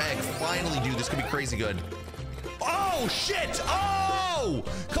 One more egg. Finally, dude. This could be crazy good. Oh, shit. Oh,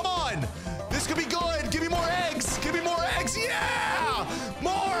 come on. This could be good. Give me more eggs. Give me more eggs. Yeah.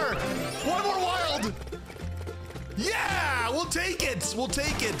 More. One more wild. Yeah, we'll take it. We'll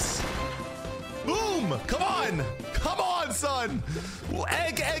take it. Boom. Come on. Come on, son.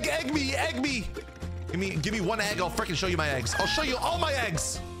 Egg, egg, egg me. Egg me. Give me 1 egg. I'll freaking show you my eggs. I'll show you all my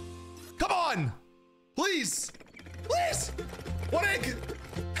eggs. Come on. Please. Please. 1 egg.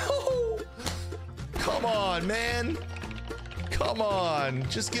 Oh. Come on, man. Come on.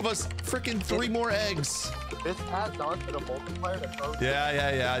 Just give us freaking 3 more eggs. This adds on to the multiplier to throw.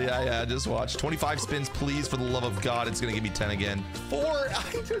 Yeah. Just watch. 25 spins, please. For the love of God, it's gonna give me 10 again. 4.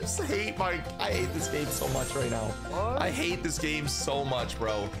 I just hate I hate this game so much right now. What? I hate this game so much,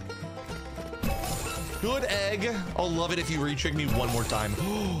 bro. Good egg. I'll love it if you retrig me 1 more time.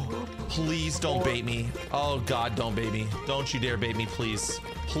 Please don't bait me. Oh God, don't bait me. Don't you dare bait me, please.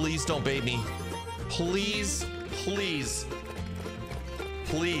 Please don't bait me. Please, please,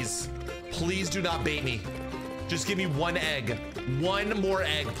 please, please do not bait me. Just give me 1 egg. 1 more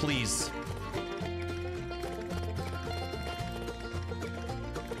egg, please.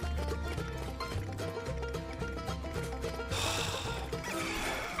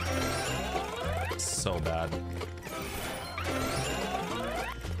 So bad.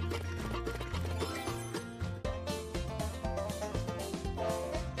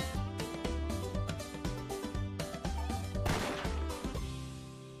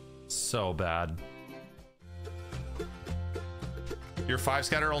 So bad. Your 5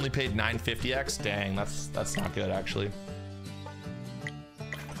 scatter only paid 950x. Dang, that's not good actually.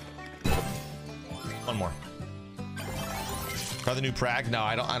 1 more. Try the new Prague? No,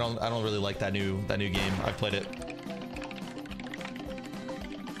 I don't really like that new game. I've played it.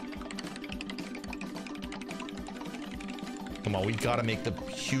 Come on, we gotta make the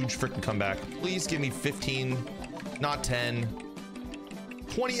huge freaking comeback. Please give me 15, not 10.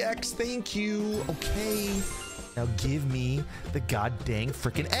 20x, thank you. Okay. Now give me the god dang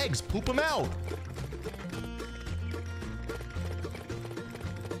freaking eggs. Poop them out.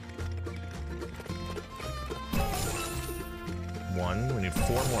 One. We need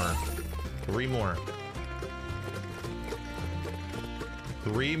 4 more. 3 more.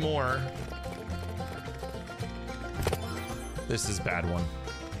 3 more. This is a bad one.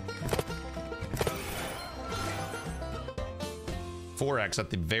 4x at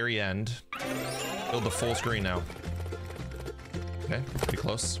the very end. Build the full screen now. Okay, pretty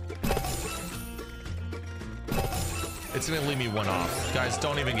close. It's gonna leave me one off. Guys,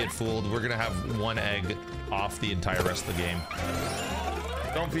 don't even get fooled. We're gonna have one egg off the entire rest of the game.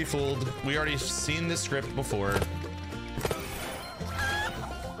 Don't be fooled. We already seen this script before.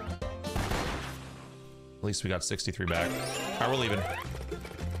 At least we got 63 back. All right, we're leaving.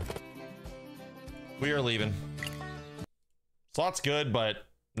 We are leaving. Slot's good, but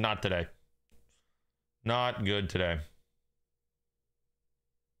not today. Not good today.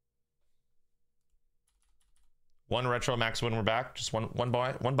 One retro max win, we're back. Just one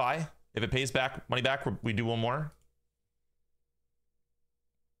buy. If it pays back, money back, we do one more.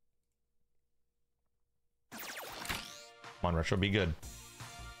 Come on, retro, be good.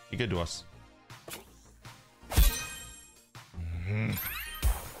 Be good to us.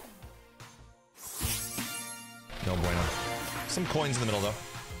 No bueno. Some coins in the middle, though.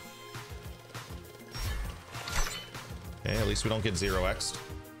 Okay, at least we don't get 0x'd.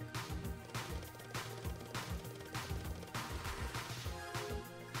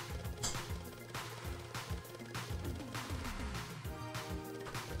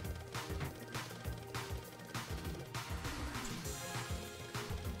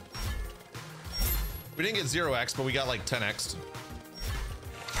 We didn't get 0x, but we got like 10x.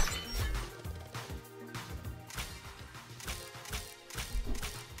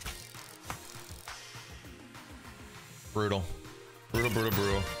 Brutal. Brutal, brutal,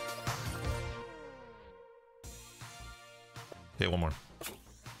 brutal. Okay, one more.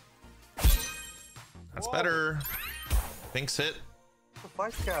 That's Whoa. better. Thanks, hit. The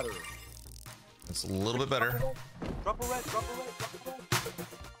 5 scatter. That's a little bit better. Drop a red, drop a red, drop a red.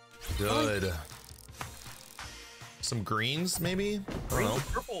 Good. Some greens, maybe? I don't Greens know. or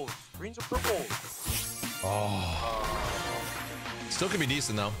purples. Greens or purples. Oh. Still could be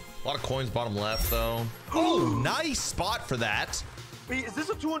decent, though. A lot of coins bottom left, though. Oh, nice spot for that. Wait, is this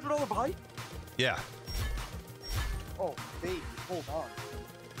a $200 buy? Yeah. Oh, babe, hold on.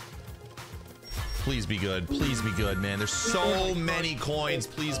 Please be good. Please be good, man. There's so many coins.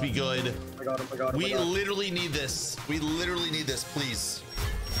 Please be good. I got him, I got him. We literally need this. We literally need this, please.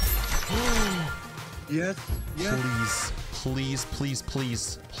 Yes, yes. Please, please, please,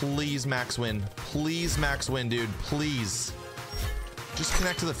 please, please max win. Please max win, dude. Please. Just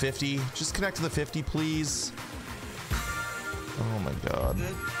connect to the 50. Just connect to the 50, please. Oh my god.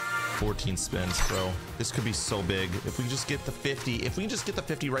 14 spins, bro. This could be so big. If we just get the 50, if we just get the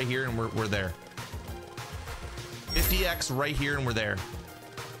 50 right here and we're there. 50x right here and we're there.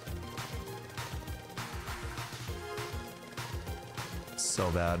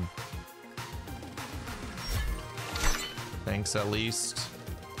 So bad. Thanks at least.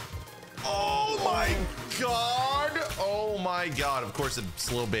 Oh my god! Oh my god. Of course it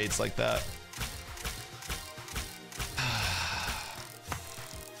slow baits like that.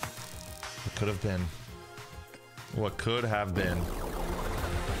 What could have been? What could have been?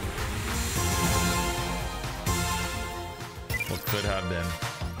 What could have been?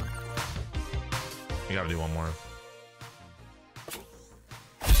 You gotta do one more.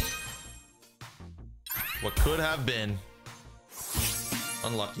 What could have been?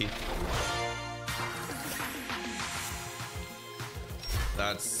 Unlucky.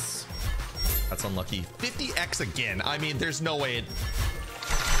 That's unlucky. 50x again. I mean, there's no way it...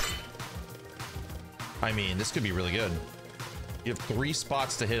 I mean, this could be really good. You have 3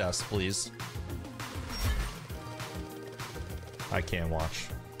 spots to hit us, please. I can't watch.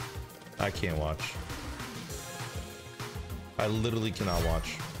 I can't watch. I literally cannot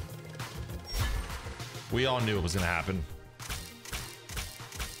watch. We all knew it was gonna happen.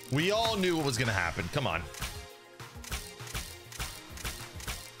 We all knew what was gonna happen. Come on.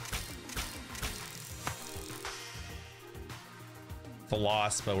 It's a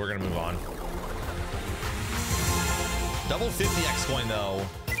loss, but we're gonna move on. Double 50x coin though.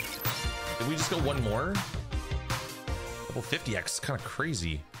 Did we just go one more? Double 50x, kind of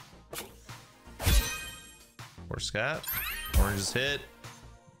crazy. Or scat. Oranges hit.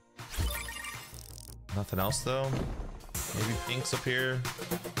 Nothing else though. Maybe pink's up here.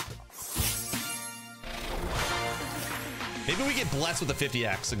 Maybe we get blessed with the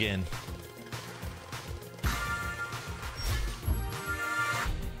 50x again.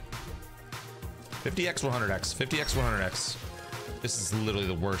 $50x 100x. 50x 100x. This is literally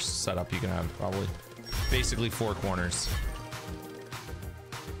the worst setup you can have, probably. Basically 4 corners.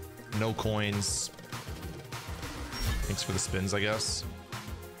 No coins. Thanks for the spins, I guess.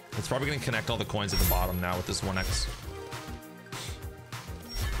 It's probably going to connect all the coins at the bottom now with this 1x.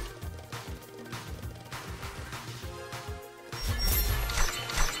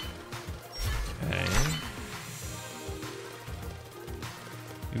 Okay.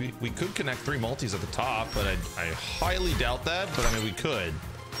 We could connect 3 multis at the top, but I highly doubt that. But I mean, we could.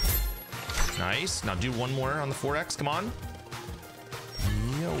 Nice. Now do one more on the 4X. Come on.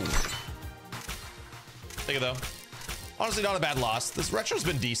 Yo. Take it though. Honestly, not a bad loss. This retro's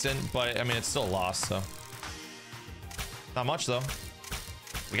been decent, but I mean, it's still a loss. So not much though.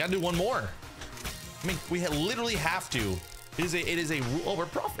 We gotta do one more. I mean, we literally have to. It is a rule. Oh, we're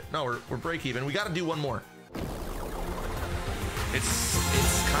profit. No, we're break even. We gotta do one more.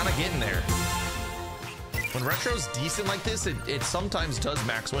 It's kind of getting there. When retro's decent like this, it sometimes does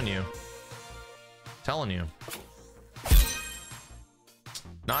max win you. Telling you.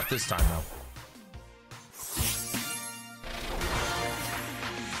 Not this time though.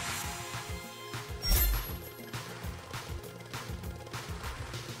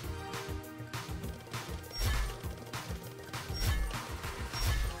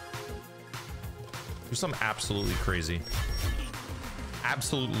 Do something absolutely crazy.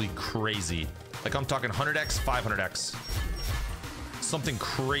 Absolutely crazy. Like I'm talking 100x, 500x. Something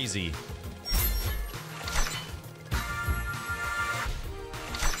crazy.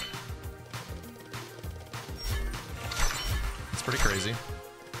 It's pretty crazy.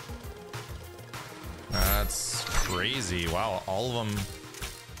 That's crazy. Wow, all of them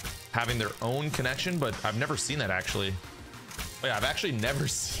having their own connection, but I've never seen that actually. Oh yeah, I've actually never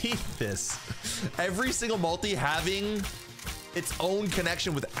seen this. Every single multi having its own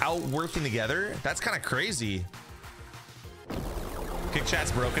connection without working together. That's kind of crazy. Kick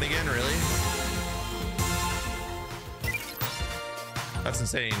chat's broken again, really? That's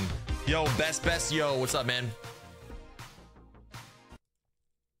insane. Yo, best, yo, what's up, man?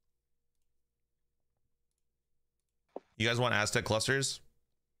 You guys want Aztec clusters?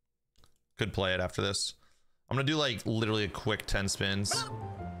 Could play it after this. I'm gonna do like literally a quick 10 spins.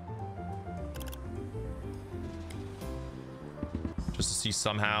 Just to see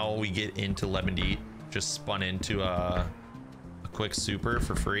somehow we get into lemon deet. Just spun into a quick super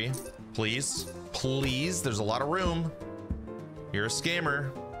for free. Please, please, there's a lot of room. You're a scammer.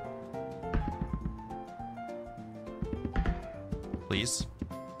 Please.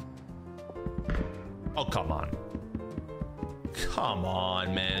 Oh, come on. Come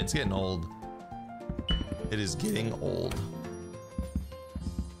on, man. It's getting old. It is getting old.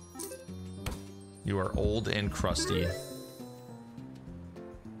 You are old and crusty.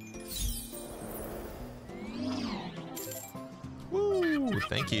 Woo!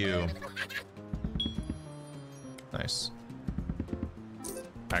 Thank you. Nice.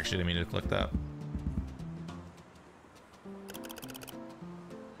 Actually, didn't mean to click that.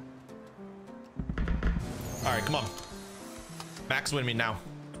 All right, come on. Max win me now.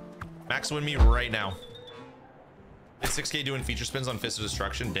 Max win me right now. 6K doing feature spins on Fist of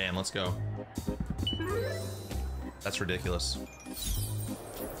Destruction. Damn, let's go. That's ridiculous.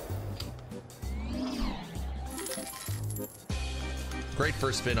 Great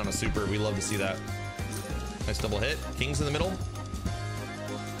first spin on a super. We love to see that. Nice double hit. Kings in the middle.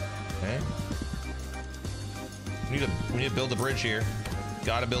 Okay. We need to build the bridge here.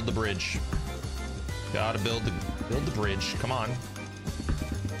 Gotta build the bridge. Gotta build the bridge. Come on.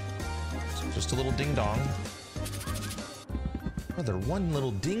 Just a little ding dong. Another one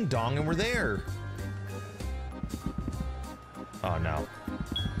little ding dong and we're there. Oh no.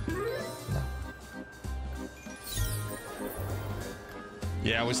 No.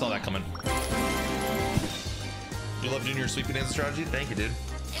 Yeah, we saw that coming. You love doing your sweet bonanza strategy? Thank you, dude.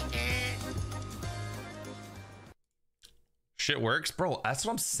 Shit works, bro. That's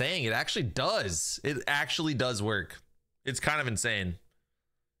what I'm saying. It actually does. It actually does work. It's kind of insane.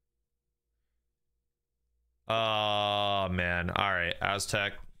 Oh man. All right,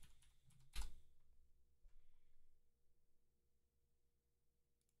 Aztec.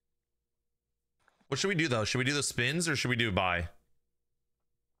 What should we do though? Should we do the spins or should we do buy?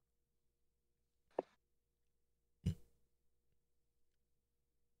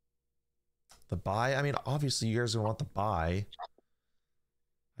 The buy? I mean, obviously you guys are gonna want the buy.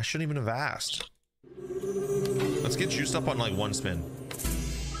 I shouldn't even have asked. Let's get juiced up on like one spin.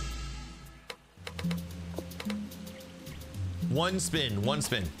 One spin, one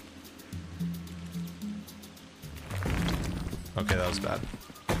spin. Okay, that was bad.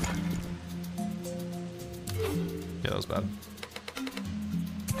 Yeah, that was bad.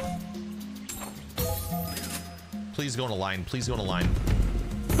 Please go on a line. Please go on a line.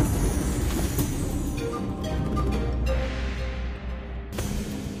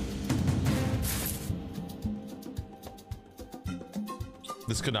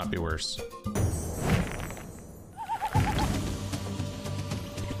 This could not be worse.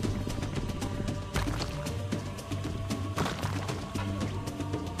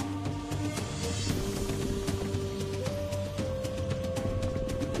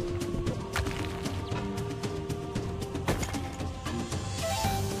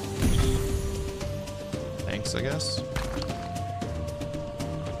 X, I guess.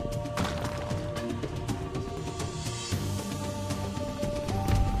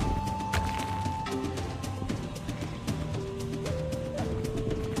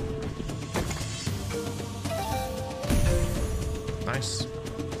 Nice.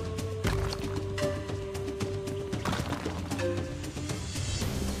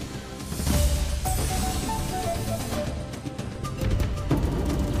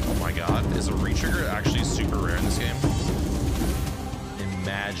 Oh my god, is a retrigger actually super rare in this game?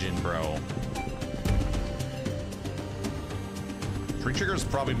 Imagine, bro. Retrigger is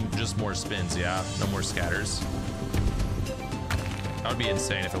probably just more spins, yeah. No more scatters. That would be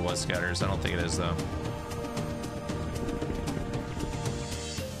insane if it was scatters. I don't think it is, though.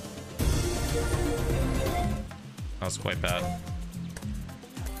 That was quite bad.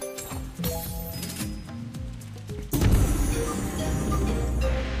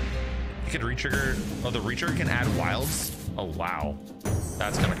 You could retrigger. Oh, the retrigger can add wilds? Oh, wow.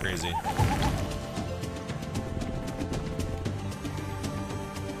 That's kind of crazy.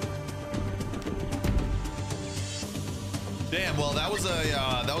 Damn, well, that was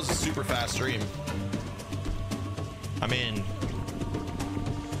a super fast stream. I mean,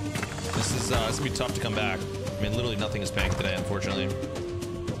 this is it's gonna be tough to come back. I mean, literally nothing is paying today, unfortunately.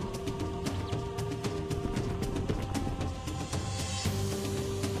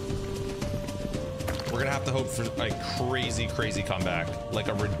 We're gonna have to hope for a crazy comeback, like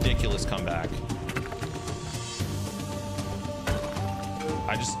a ridiculous comeback.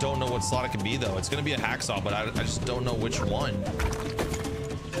 I just don't know what slot it could be, though. It's gonna be a hacksaw, but I just don't know which one.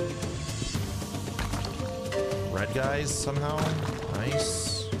 Red guys somehow.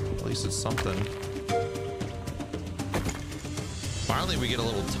 Nice. At least it's something. Finally, we get a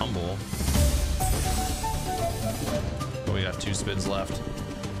little tumble. Oh, we got 2 spins left.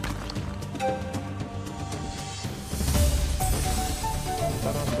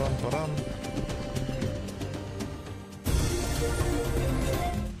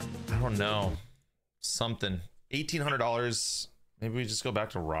 I don't know. Something. $1,800. Maybe we just go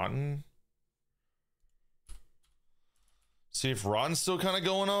back to Rotten. See if Rotten's still kind of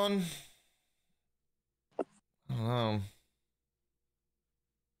going on. I don't know.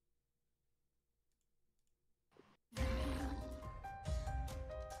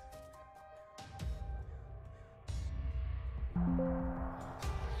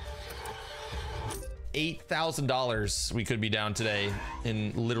 $8,000 we could be down today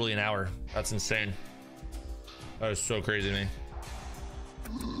in literally an hour. That's insane. That is so crazy to me.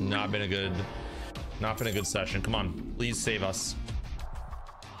 Not been a good session. Come on, please save us.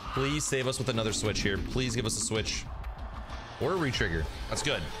 Please save us with another switch here. Please give us a switch or a retrigger. That's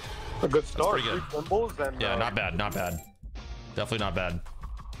good. A good start. That's pretty good. Symbols and, yeah, not bad. Not bad. Definitely not bad.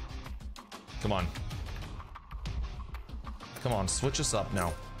 Come on. Come on, switch us up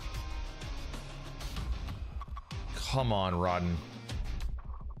now. Come on, Rodden.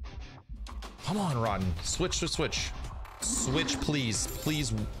 Come on, Rodden. Switch. Switch, please.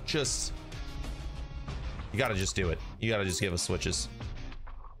 Please, just... You gotta just do it. You gotta just give us switches.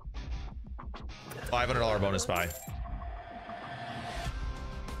 $500 bonus buy.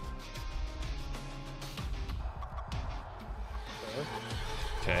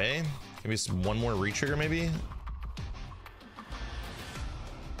 Okay. Maybe one more retrigger, maybe?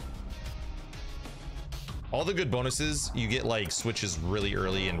 All the good bonuses, you get like switches really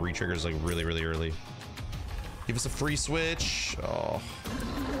early and retriggers like really early. Give us a free switch. Oh.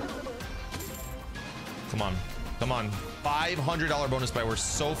 Come on. $500 bonus buy. We're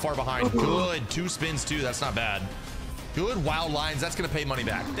so far behind. Good. 2 spins too. That's not bad. Good wild lines. That's going to pay money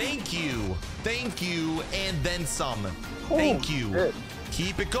back. Thank you. And then some. Thank you. Shit.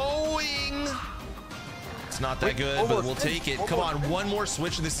 Keep it going. It's not that good, but we'll take it. Come on. One more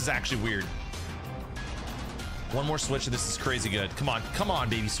switch. This is actually weird. One more switch. This is crazy good. Come on,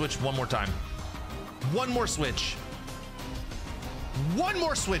 baby. Switch one more time. One more switch.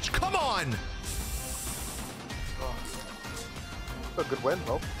 Come on. That's a good win,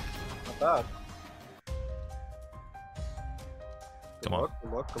 bro. Not bad. Good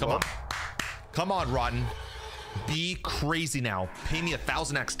luck. Come on, Rotten. Be crazy now. Pay me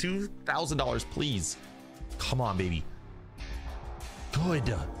 1,000x, $2,000, please. Come on, baby. Good.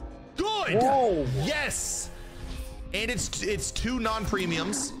 Whoa. Yes. And it's 2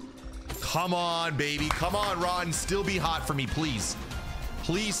 non-premiums. Come on, baby. Come on, Ron. Still be hot for me, please.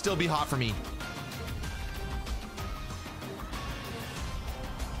 Please still be hot for me.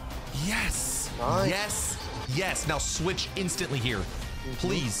 Yes. Nice. Yes. Now switch instantly here.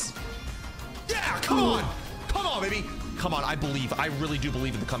 Please. Yeah, come on, baby. Come on, I believe. I really do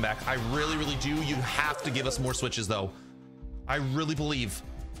believe in the comeback. I really, really do. You have to give us more switches, though. I really believe.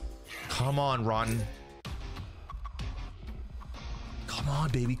 Come on, Rotten. Come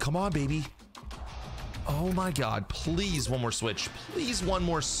on, baby. Come on, baby. Oh, my God. Please, one more switch. Please, one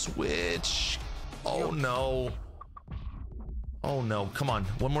more switch. Oh, no. Oh, no. Come on.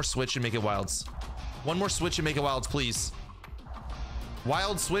 One more switch and make it wilds. One more switch and make it wilds, please.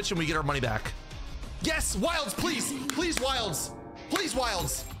 Wild switch and we get our money back. Yes, wilds, please. Please, wilds. Please,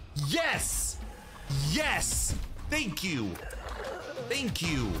 wilds. Yes. Yes. Thank you. Thank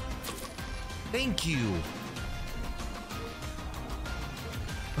you. Thank you.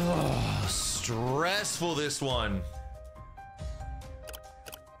 Oh, stressful this one.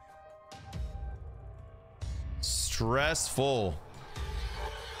 Stressful.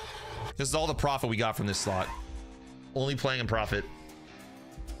 This is all the profit we got from this slot. Only playing in profit.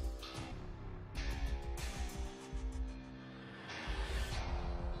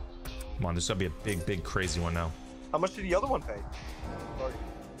 Come on, this is gonna be a big, big, crazy one now. How much did the other one pay? Sorry.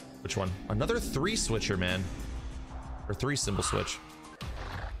 Which one? Another 3 switcher, man. Or 3 symbol switch.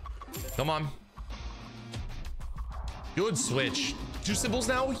 Come on. Good switch. 2 symbols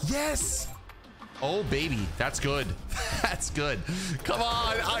now? Yes! Oh, baby. That's good. That's good. Come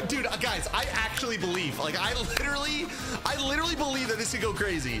on. Dude, guys, I actually believe. Like, I literally believe that this could go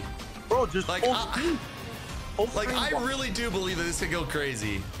crazy. Bro, just like, I really do believe that this could go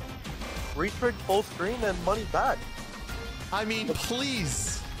crazy. Retrig full screen and money back. I mean,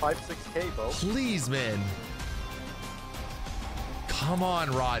 please. 5-6K, bro. Please, man. Come on,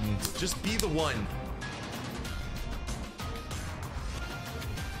 Rodden. Just be the one.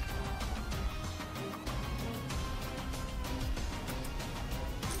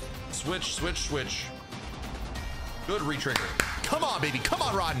 Switch, switch, switch. Good retrigger. Come on, baby. Come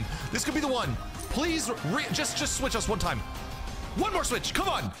on, Rodden. This could be the one. Please, just switch us one time. One more switch. Come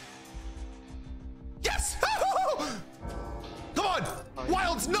on. Yes. Come on.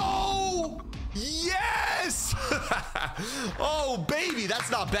 Wilds. No. Yes. Oh, baby. That's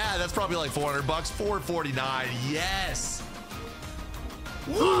not bad. That's probably like 400 bucks. 449. Yes.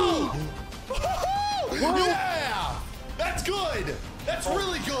 Whoa. Yeah. That's good. That's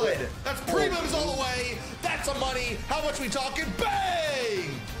really good. That's premiums all the way. That's some money. How much we talking?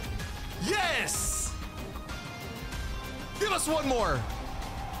 Bang! Yes! Give us one more.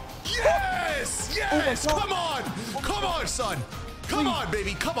 Yes! Yes! Come on! Come on, son! Come on,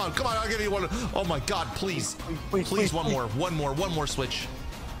 baby! Come on! Come on! I'll give you one. Oh my God! Please! Please! One more! One more! One more switch!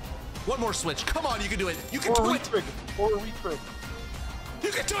 One more switch! Come on! You can do it! You can do it! Or a retrig.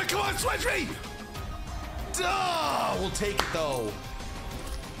 You can do it! Come on! Switch me! Duh! We'll take it though.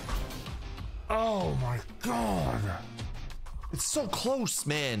 Oh my God. It's so close,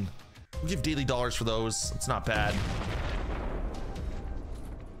 man. We give daily dollars for those. It's not bad.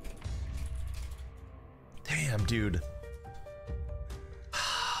 Damn, dude.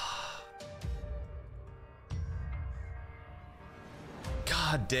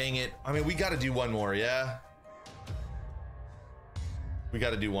 God dang it. I mean, we got to do one more, yeah? We got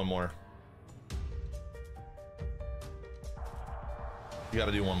to do one more. We got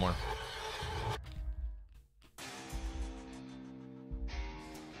to do one more.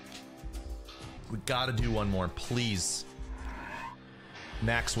 We gotta do one more, please.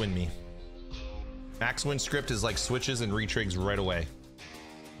 Max win me. Max win script is like switches and retrigs right away.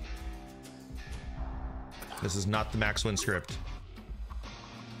 This is not the max win script.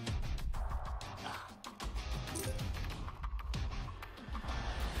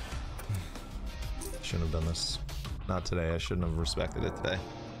 Shouldn't have done this. Not today. I shouldn't have respected it today.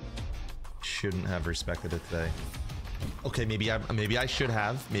 Shouldn't have respected it today. Okay, maybe I should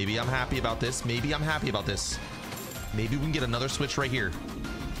have. Maybe I'm happy about this. Maybe I'm happy about this. Maybe we can get another switch right here.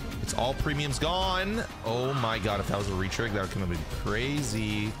 It's all premiums gone. Oh my God, if that was a retrig, that would come up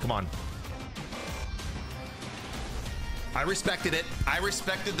crazy. Come on. I respected it. I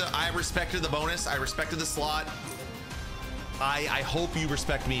respected the bonus. I respected the slot. I hope you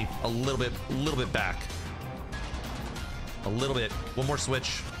respect me a little bit back. A little bit. One more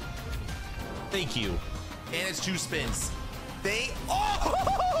switch. Thank you. And it's 2 spins. Oh!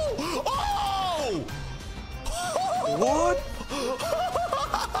 What?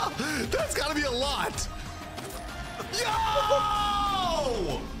 That's gotta be a lot. Yo!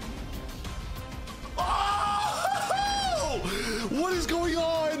 Oh! What is going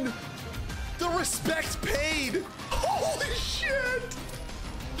on? The respect paid. Holy shit.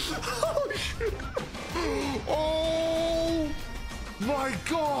 Oh shit. Oh my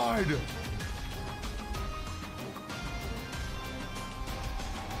God.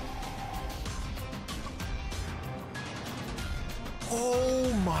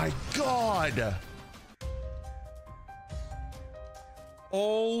 Oh my God.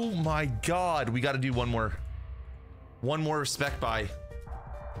 Oh my God. We got to do one more respect buy.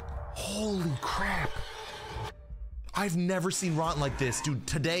 Holy crap. I've never seen rotten like this, dude.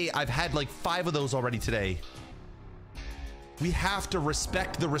 Today I've had like 5 of those already today. We have to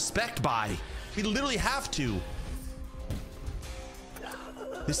respect the respect buy. We literally have to.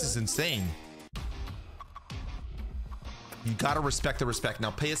 This is insane. You gotta respect the respect.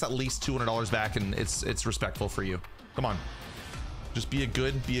 Now pay us at least $200 back and it's respectful for you. Come on. Just be a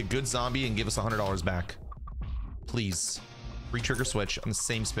good zombie and give us $100 back. Please. Re-trigger switch on the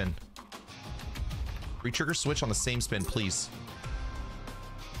same spin. Re-trigger switch on the same spin, please.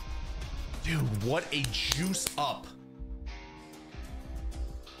 Dude, what a juice up.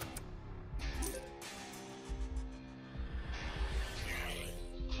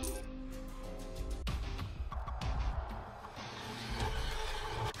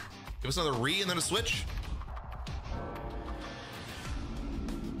 Give us another re and then a switch.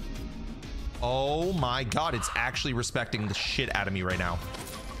 Oh my God, it's actually respecting the shit out of me right now.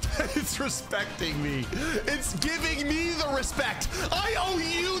 It's respecting me. It's giving me the respect. I owe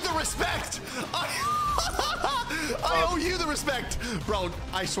you the respect. I owe you the respect. Bro,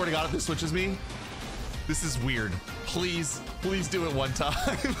 I swear to God, if this switches me, this is weird. Please do it one time.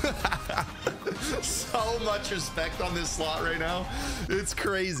 So much respect on this slot right now. It's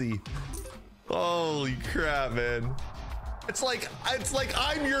crazy. Holy crap, man. It's like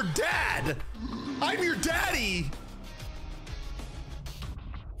I'm your dad. I'm your daddy.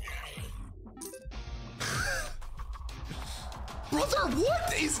 Brother,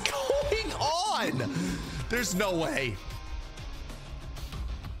 what is going on? There's no way.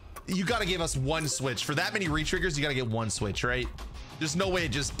 You gotta give us one switch. For that many re-triggers, you gotta get one switch, right? There's no way it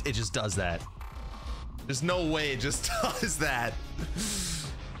just does that. There's no way it just does that.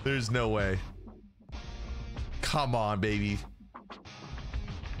 There's no way. Come on, baby.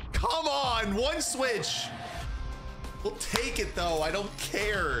 Come on, one switch. We'll take it though, I don't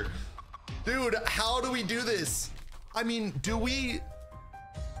care. Dude, how do we do this? I mean, do we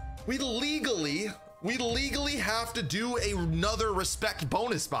legally have to do another respect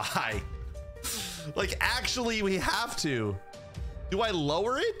bonus buy? Like, actually, we have to. Do I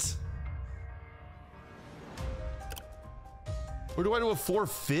lower it? Or do I do a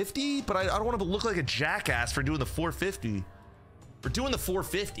 450? But I don't want to look like a jackass for doing the 450. We're doing the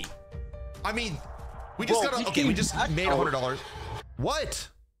 450. I mean, we just gotta, okay, we just made $100. What?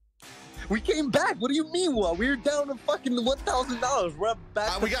 We came back. What do you mean? What? We were down to fucking $1,000. We're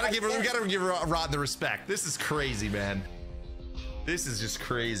back. We gotta give Rod the respect. This is crazy, man. This is just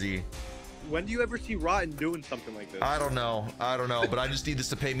crazy. When do you ever see Rotten doing something like this? I don't know, but I just need this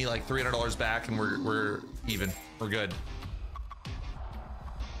to pay me like $300 back, and we're even. We're good.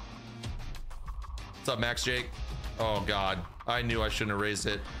 What's up, Max Jake? Oh God, I knew I shouldn't have raised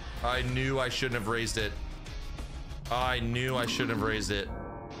it. I knew I shouldn't have raised it. I knew I shouldn't have raised it.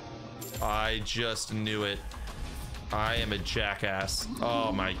 I just knew it. I am a jackass.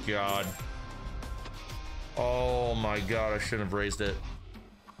 Oh my God. Oh my God, I shouldn't have raised it.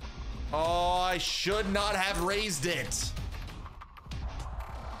 Oh, I should not have raised it.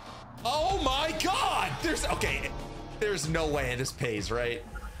 Oh my God. There's no way this pays, right?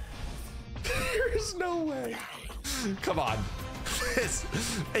 There's no way. Come on.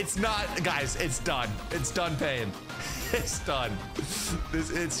 It's not, guys, it's done. It's done paying. It's done.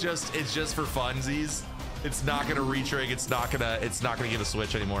 It's just for funsies. It's not gonna retrig. It's not gonna give a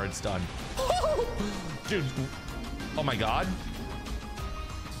switch anymore. It's done. Dude. Oh my God.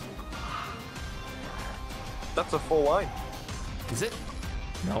 That's a full line. Is it?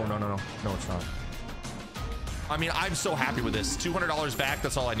 No, it's not. I mean, I'm so happy with this. $200 back.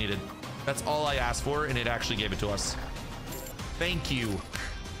 That's all I needed. That's all I asked for, and it actually gave it to us. Thank you.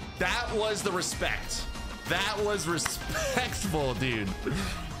 That was the respect. That was respectful, dude.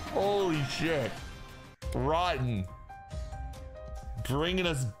 Holy shit. Rotten. Bringing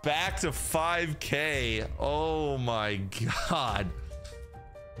us back to 5K. Oh my God.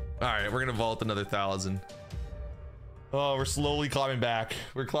 All right, we're gonna vault another 1,000. Oh, we're slowly climbing back.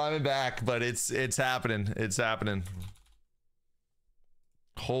 We're climbing back, but it's happening. It's happening.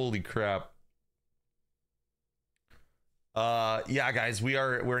 Holy crap. Yeah, guys,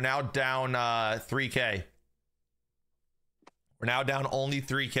 we're now down 3K. We're now down only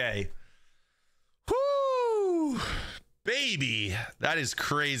 3K. Whoo! Baby, that is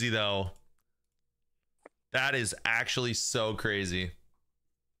crazy though. That is actually so crazy.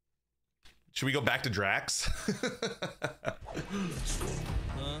 Should we go back to Drax?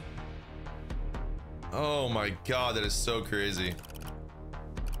 Oh my God, that is so crazy.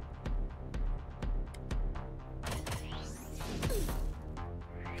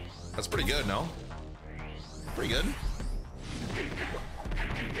 That's pretty good, no? Pretty good.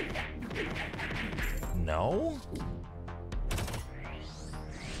 No?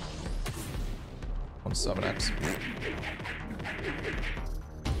 17x.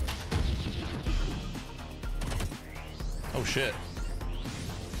 Oh shit.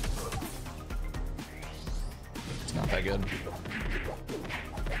 It's not that good.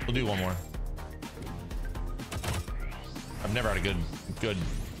 We'll do one more. I've never had a good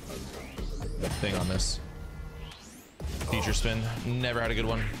thing on this. Feature spin. Never had a good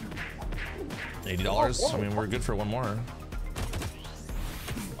one. $80. I mean, we're good for one more.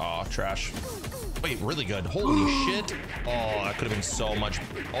 Oh, trash. Wait, really good. Holy shit. Oh, that could have been so much.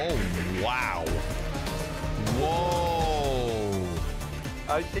 Oh, wow. Whoa.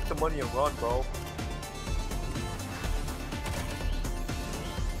 I take the money and run, bro.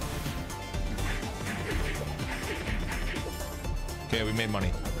 Okay, we made money.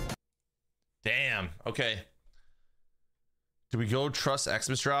 Damn. Okay. Do we go trust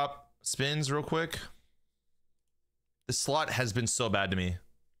Xmas drop spins real quick? This slot has been so bad to me.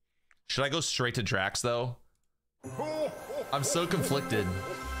 Should I go straight to Drax though? I'm so conflicted.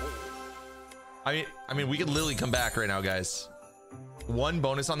 I mean, we could literally come back right now, guys. One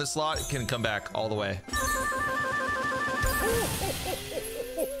bonus on this slot can come back all the way.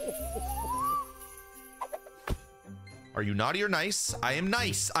 Are you naughty or nice? I am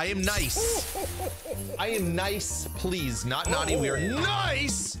nice. I am nice. I am nice. Please, not naughty. We are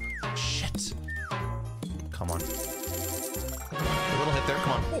nice. Shit. Come on. A little hit there.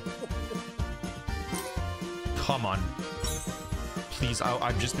 Come on. Come on. Please,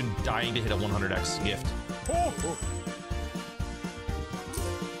 I've just been dying to hit a 100x gift.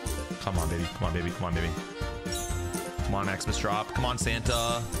 Come on, baby. Come on, baby. Come on, baby. Come on, Xmas drop. Come on,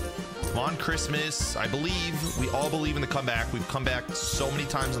 Santa. Come on, Christmas. I believe. We all believe in the comeback. We've come back so many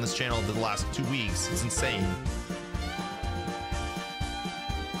times on this channel over the last 2 weeks. It's insane.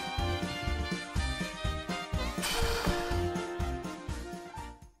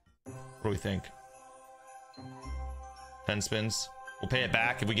 What do we think? 10 spins. We'll pay it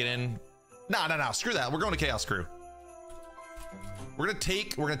back if we get in. No. Screw that. We're going to Chaos Crew. We're gonna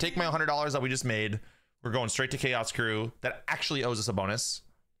take my $100 that we just made. We're going straight to Chaos Crew. That actually owes us a bonus.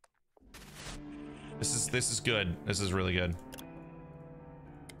 This is good. This is really good.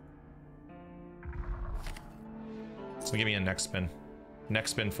 It's gonna give me a next spin. Next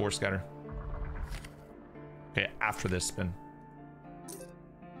spin, 4 scatter. Okay, after this spin.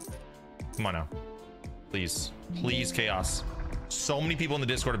 Come on now. Please. Please, Chaos. So many people in the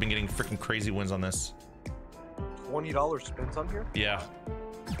Discord have been getting freaking crazy wins on this. $20 spins on here? Yeah.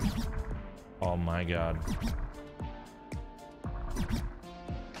 Oh my god.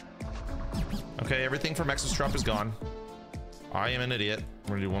 Okay, everything from Xmas drop is gone. I am an idiot.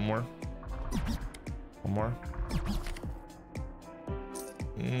 We're gonna do one more. One more.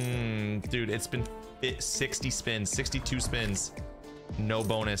 Dude, it's been 60 spins, 62 spins. No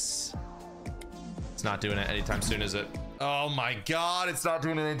bonus. It's not doing it anytime soon, is it? Oh my god, it's not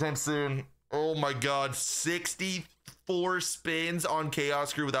doing it anytime soon. Oh my god, 64 spins on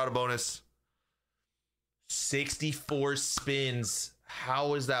Chaos Crew without a bonus. 64 spins.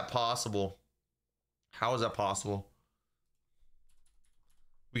 How is that possible? How is that possible?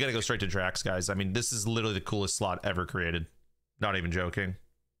 We gotta go straight to Drax, guys. I mean, this is literally the coolest slot ever created. Not even joking.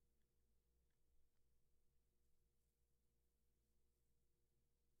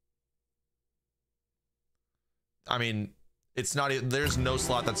 I mean, it's not, there's no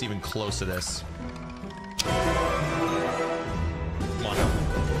slot that's even close to this. Come on now.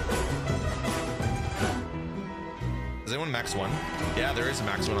 Does anyone max 1? Yeah, there is a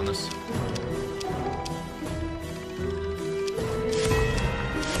max 1 on this.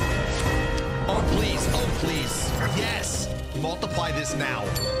 Oh, please. Oh, please. Yes. Multiply this now.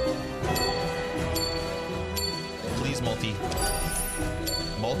 Please, multi.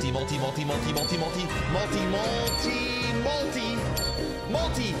 Multi.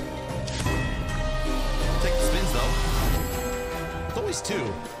 Take the spins though. It's always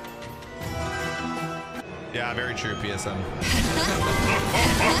 2. Yeah, very true, PSM.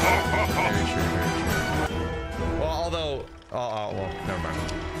 Very true. Well, although, well, never mind.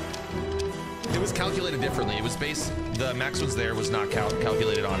 It was calculated differently. It was based, the max wins there was not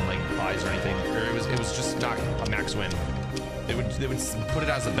calculated on like buys or anything, or it was just not a max win. They would put it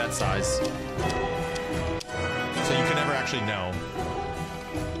as a bet size, so you can never actually know.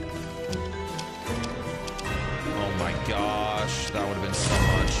 Oh my gosh, that would have been so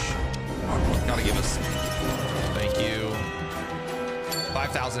much. Gotta give us, thank you.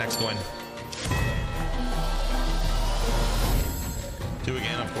 5,000 X coin. 2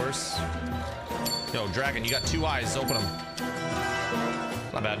 again, of course. Yo, Dragon, you got 2 eyes. Open them.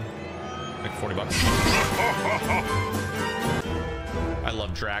 Not bad. Like 40 bucks. I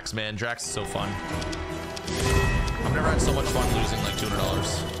love Drax, man. Drax is so fun. I've never had so much fun losing like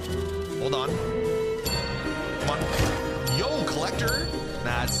 $200. Hold on. Come on. Yo, collector.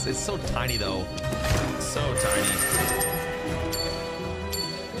 Nah, it's so tiny though. So tiny.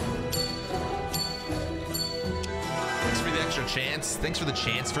 Thanks for the extra chance. Thanks for the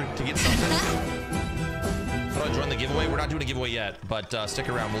chance to get something. How do I join the giveaway? We're not doing a giveaway yet, but stick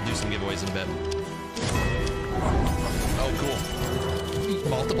around. We'll do some giveaways in a bit. Oh, cool.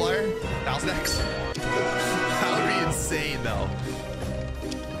 Multiplier? 1000x? That would be insane, though.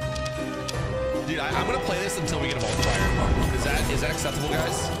 Dude, I'm gonna play this until we get a multiplier. Is that acceptable,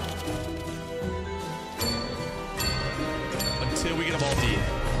 guys? Until we get a multi.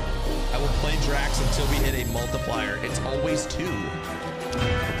 I will play Drax until we hit a multiplier. It's always 2.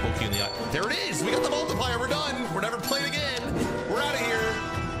 I'll poke you in the eye. There it is. We got the multiplier. We're done. We're never playing again. We're out of here.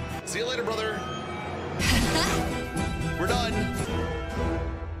 See you later, brother. We're done.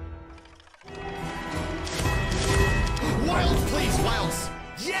 Wilds, please. Wilds.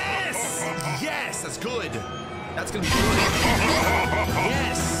 Yes. Yes. That's good. That's going to be good.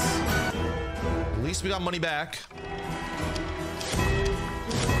 Yes. At least we got money back.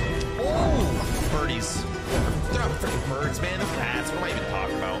 Oh, birdies. They're not freaking birds, man. They're bats. What am I even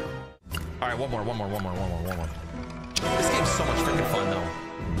talking about? All right, one more. This game's so much freaking fun, though.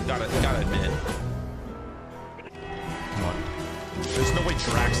 Gotta admit it. Come on. There's no way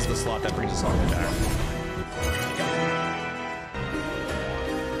Drax is the slot that brings us all the way back.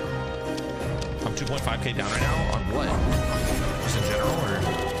 I'm 2.5k down right now on what? Just in general, or?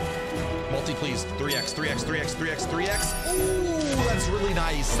 Multi, please. 3x, 3x, 3x, 3x, 3x. Ooh, that's really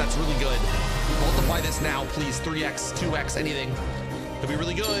nice. That's really good. Multiply this now, please. 3x, 2x, anything. Could be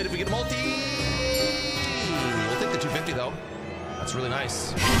really good if we get a multi. We'll take the 250, though. That's really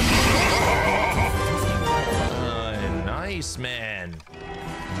nice. Nice, man.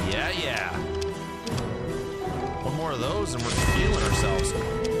 Yeah. One more of those, and we're feeling ourselves.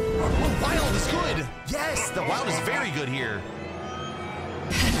 Oh, Wild is good. Yes, the Wild is very good here.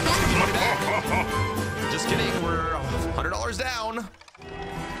 Money back. Just kidding, we're $100 down.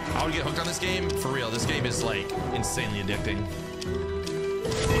 I would get hooked on this game for real. This game is like insanely addicting.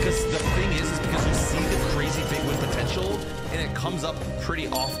 Because the thing is because you see the crazy big win potential and it comes up pretty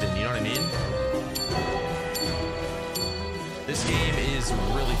often, you know what I mean? This game is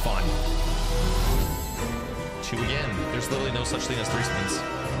really fun. 2 again. There's literally no such thing as 3 spins.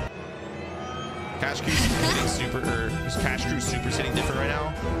 Cash Crew's hitting super, or Cash Crew Super's hitting different right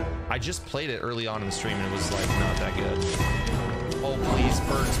now. I just played it early on in the stream and it was like not that good. Oh please,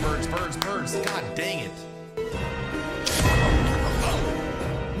 birds, birds, birds, birds. God dang it. Oh,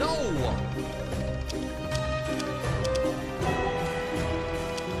 no.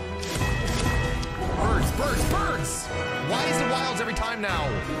 Birds, birds, birds. Why is it Wilds every time now?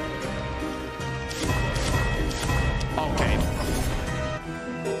 Okay.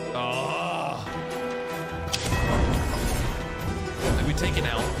 We take it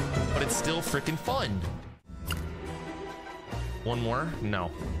out, but it's still freaking fun. One more?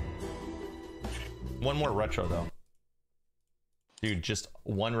 No. One more retro though. Dude, just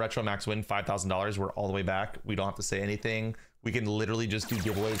one retro max win, $5,000. We're all the way back. We don't have to say anything. We can literally just do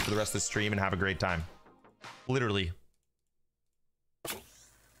giveaways for the rest of the stream and have a great time. Literally.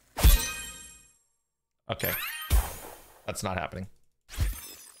 Okay. That's not happening.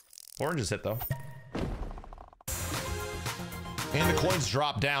 Orange is hit though. And the coins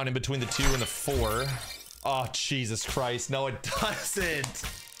drop down in between the 2 and the 4. Oh, Jesus Christ. No, it doesn't.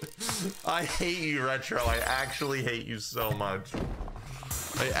 I hate you, Retro. I actually hate you so much.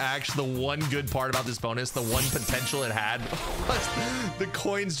 The one good part about this bonus, the one potential it had, was the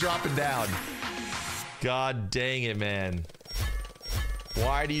coins dropping down. God dang it, man.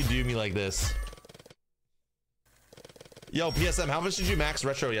 Why do you do me like this? Yo, PSM, how much did you max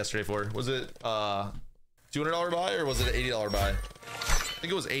Retro yesterday for? Was it, $200 buy or was it an $80 buy? I think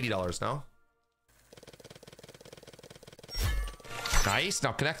it was $80, no? Nice.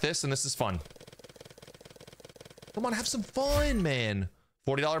 Now connect this and this is fun. Come on, have some fun, man.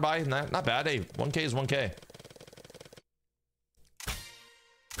 $40 buy, not bad. Hey, 1K is 1K.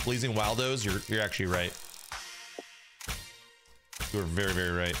 Pleasing Wildos, you're actually right. You were very,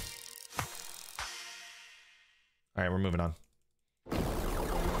 very right. All right, we're moving on.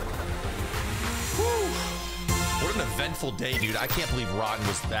 What an eventful day, dude. I can't believe Rotten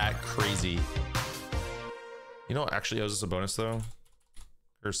was that crazy. You know what actually owes us a bonus, though?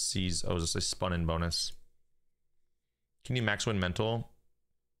 Or C's owes us a spun-in bonus. Can you max win mental?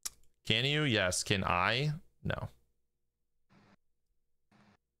 Can you? Yes. Can I? No.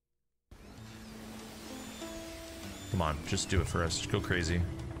 Come on, just do it for us. Just go crazy.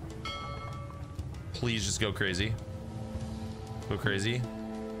 Please just go crazy. Go crazy.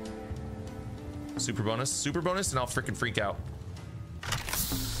 Super bonus, and I'll freaking freak out.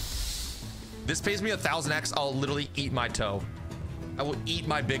 This pays me 1000x. I'll literally eat my toe. I will eat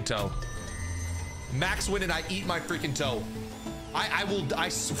my big toe. Max win and I eat my freaking toe. I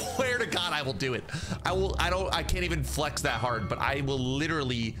swear to God, I will do it. I can't even flex that hard, but I will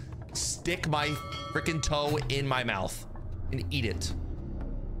literally stick my freaking toe in my mouth and eat it.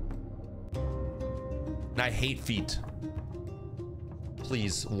 And I hate feet.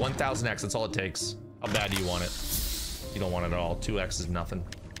 Please, 1000x, that's all it takes. How bad do you want it? You don't want it at all. 2x is nothing.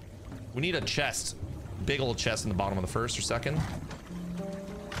 We need a chest. Big old chest in the bottom of the first or second.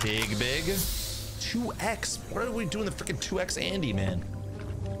 Big. 2x. What are we doing the freaking 2x Andy, man?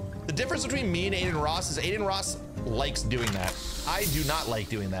 The difference between me and Aiden Ross is Aiden Ross likes doing that. I do not like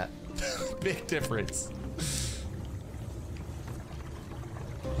doing that. Big difference.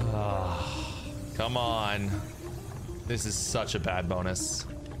 Come on. This is such a bad bonus.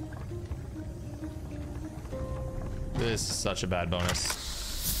 This is such a bad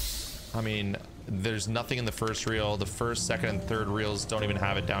bonus. I mean, there's nothing in the first reel. The first, second, and third reels don't even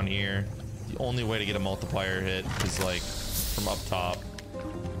have it down here. The only way to get a multiplier hit is like from up top.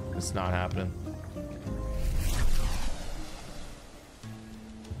 It's not happening.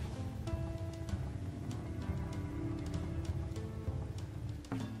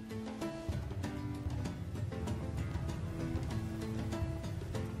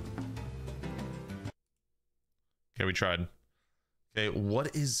 Okay, we tried. Okay,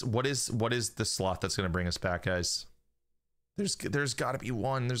 what is the slot that's gonna bring us back, guys? There's got to be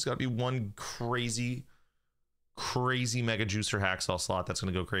one. There's got to be one crazy mega juicer hacksaw slot that's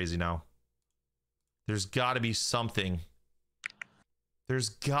gonna go crazy now. There's got to be something. There's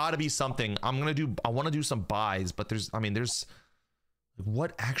got to be something. I want to do some buys, but there's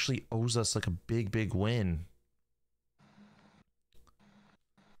what actually owes us like a big win?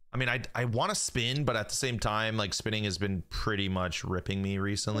 I mean, I want to spin, but at the same time, like spinning has been pretty much ripping me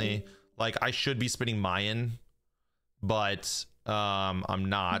recently. Like I should be spinning Mayan, but I'm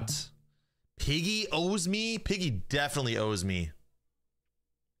not. Piggy owes me. Piggy definitely owes me.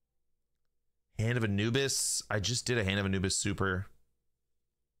 Hand of Anubis. I just did a Hand of Anubis super.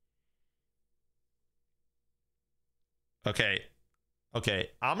 Okay.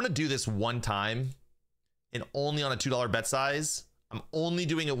 I'm gonna do this one time, and only on a $2 bet size. I'm only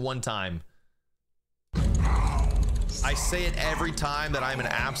doing it one time. I say it every time that I'm an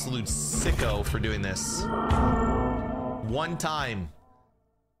absolute sicko for doing this. One time.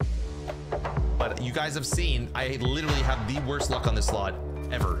 But you guys have seen, I literally have the worst luck on this slot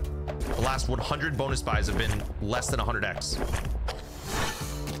ever. The last 100 bonus buys have been less than 100x.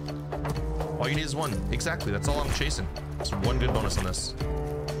 All you need is one. Exactly, that's all I'm chasing. Just one good bonus on this.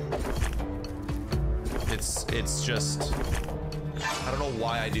 It's just... I don't know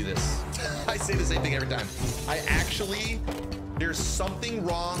why I do this. I say the same thing every time. There's something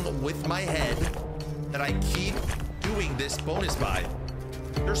wrong with my head that I keep doing this bonus buy.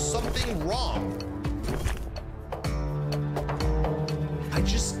 There's something wrong. I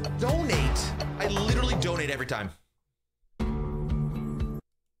just donate. I literally donate every time.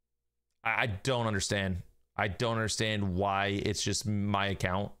 I don't understand. I don't understand why it's just my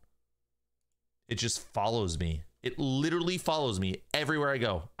account. It just follows me. It literally follows me everywhere I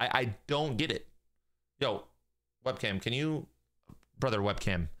go. I don't get it. Yo, webcam, can you, brother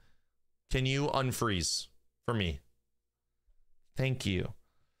webcam, can you unfreeze for me? Thank you.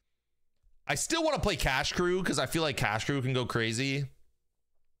 I still want to play Cash Crew because I feel like Cash Crew can go crazy.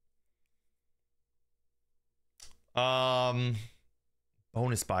 Bonus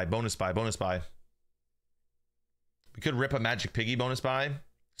buy. We could rip a Magic Piggy bonus buy.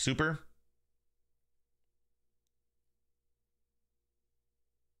 Super.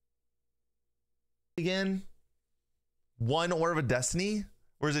 Again, one Orb of Destiny,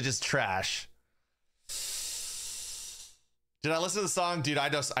 or is it just trash? Did I listen to the song? Dude, I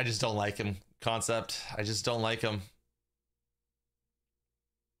just don't like him. Concept, I just don't like him.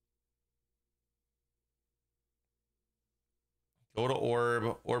 Go to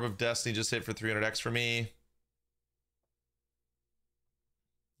Orb of Destiny, just hit for 300x for me.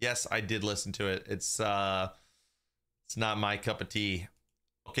 Yes, I did listen to it. It's not my cup of tea.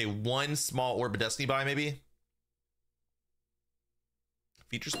 Okay, one small Orb of Destiny buy, maybe.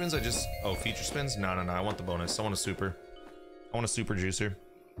 Feature spins, oh, feature spins? No, I want the bonus. I want a super. I want a super juicer.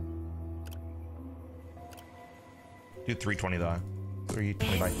 Do 320 though. 23,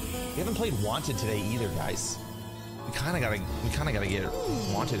 25. We haven't played Wanted today either, guys. We kind of gotta get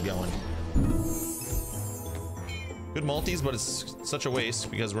Wanted going. Good multis, but it's such a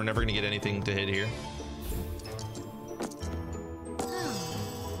waste because we're never gonna get anything to hit here.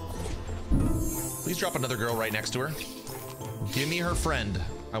 Please drop another girl right next to her. Give me her friend.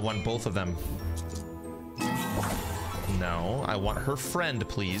 I want both of them. No, I want her friend,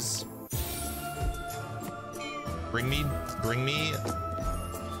 please. Bring me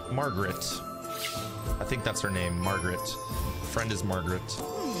Margaret. I think that's her name, Margaret. Friend is Margaret.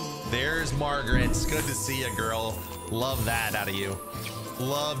 There's Margaret. Good to see you, girl. Love that out of you.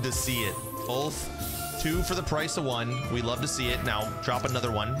 Love to see it. Both 2 for the price of 1. We love to see it. Now drop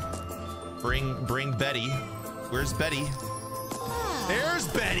another one. Bring Betty. Where's Betty? There's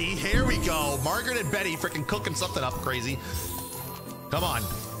Betty. Here we go. Margaret and Betty freaking cooking something up crazy. Come on.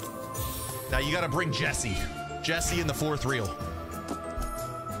 Now you gotta bring Jesse. Jesse in the 4th reel.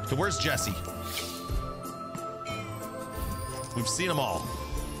 So where's Jesse? We've seen them all.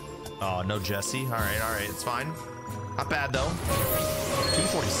 Oh, no Jesse. All right, it's fine. Not bad though.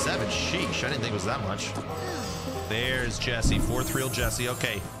 247. Sheesh. I didn't think it was that much. There's Jesse. 4th reel Jesse.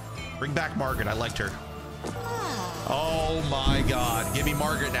 Okay. Bring back Margaret. I liked her. Oh my God. Give me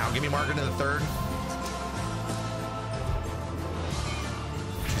Margaret now. Give me Margaret in the 3rd.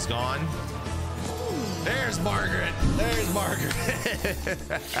 She's gone. There's Margaret. There's Margaret.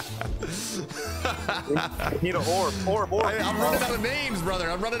 I need an orb. I'm running out of names, brother.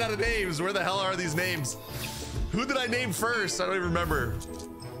 I'm running out of names. Where the hell are these names? Who did I name first? I don't even remember.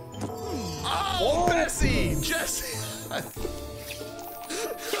 Oh, Bessie. Jesse.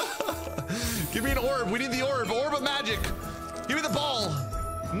 Give me an orb. We need the orb. Orb of magic. Give me the ball.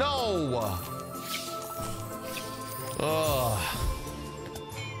 No. Ugh.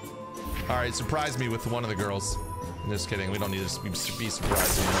 All right, surprise me with one of the girls. I'm just kidding. We don't need to be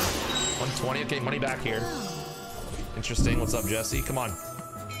surprised anymore. 120. Okay, money back here. Interesting. What's up, Jesse? Come on.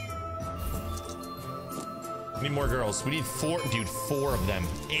 We need more girls. We need 4. Dude, 4 of them.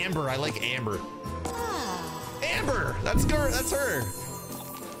 Amber. I like Amber. Amber. That's her.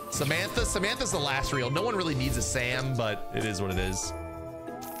 Samantha. Samantha's the last reel. No one really needs a Sam, but it is what it is.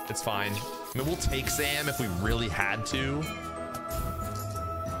 It's fine. I mean, we'll take Sam if we really had to.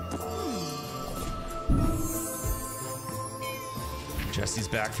 Jesse's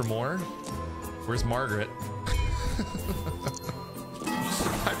back for more. Where's Margaret?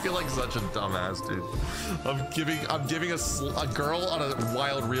 I feel like such a dumbass, dude. I'm giving a girl on a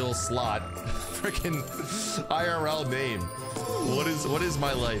wild reel slot freaking IRL name. What is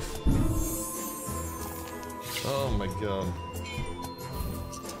my life? Oh my God.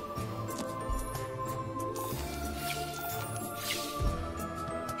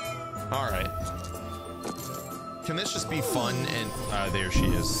 All right. Can this just be fun? And there she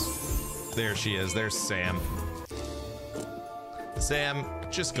is. There she is. There's Sam. Sam,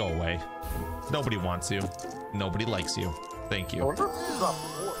 just go away. Nobody wants you. Nobody likes you. Thank you.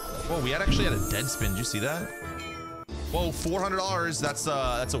 Whoa, we actually had a dead spin. Did you see that? Whoa, $400. That's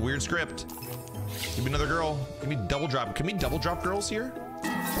a weird script. Give me another girl. Give me double drop. Can we double drop girls here?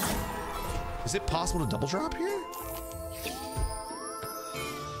 Is it possible to double drop here?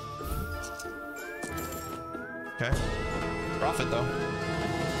 Okay. Profit though.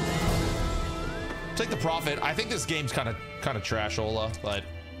 Take the profit. I think this game's kind of trash, Ola, but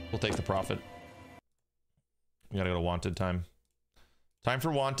we'll take the profit. We gotta go to Wanted time. Time for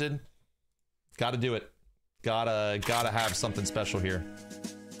Wanted. Gotta do it. Gotta have something special here.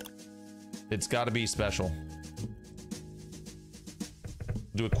 It's gotta be special.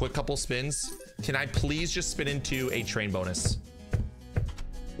 Do a quick couple spins. Can I please just spin into a train bonus?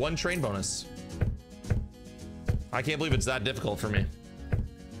 1 train bonus. I can't believe it's that difficult for me.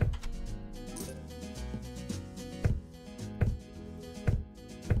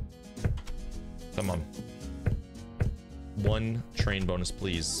 Come on. 1 train bonus,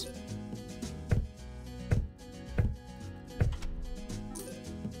 please.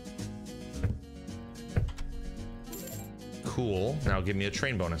 Cool. Now give me a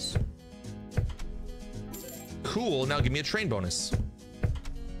train bonus. Cool. Now give me a train bonus.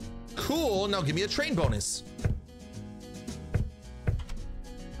 Cool. Now give me a train bonus.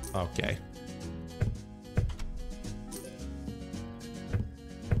 Okay.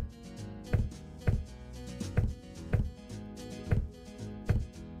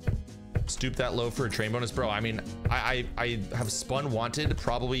 Stoop that low for a train bonus, bro. I mean, I have spun Wanted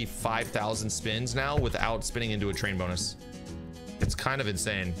probably 5,000 spins now without spinning into a train bonus. It's kind of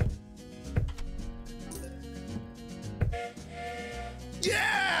insane.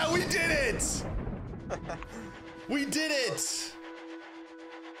 Yeah, we did it. We did it.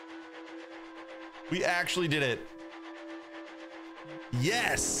 We actually did it.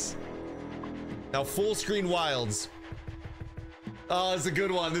 Yes. Now full screen wilds. Oh, it's a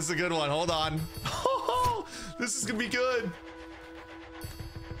good one. This is a good one. Hold on. This is gonna be good.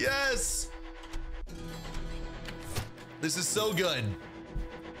 Yes. This is so good.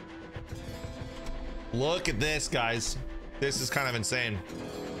 Look at this, guys. This is kind of insane.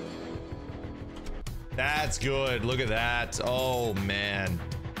 That's good. Look at that. Oh, man.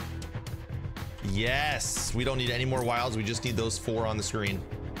 Yes. We don't need any more wilds. We just need those 4 on the screen.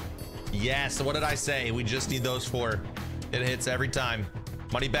 Yes. So what did I say? We just need those 4. It hits every time.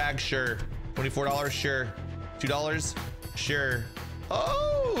 Money bag, sure. $24, sure. $2, sure.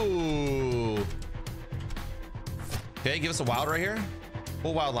 Oh. Okay, give us a wild right here.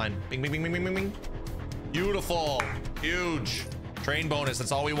 Full wild line. Bing, bing, bing, bing, bing, bing, bing. Beautiful. Huge. Train bonus.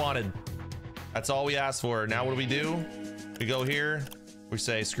 That's all we wanted. That's all we asked for. Now what do? We go here. We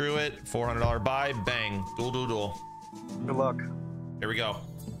say, screw it. $400 buy. Bang. Duel, duel, duel. Good luck. Here we go.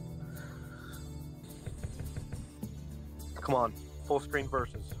 Come on. Full screen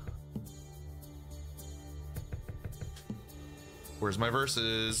versus. Where's my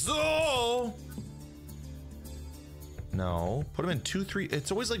verses? Oh! No. Put them in 2, 3.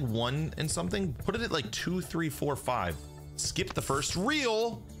 It's always like 1 and something. Put it at like 2, 3, 4, 5. Skip the first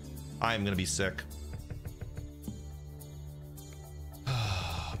reel. I'm gonna be sick.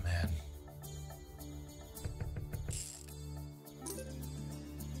 Oh, man.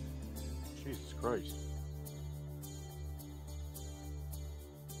 Jesus Christ.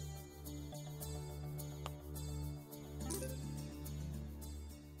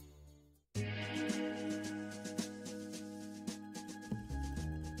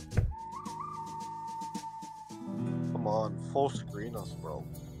 Come on, full screen us, bro.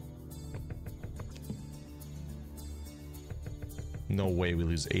 No way we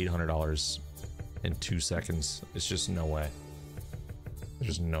lose $800 in 2 seconds. It's just no way.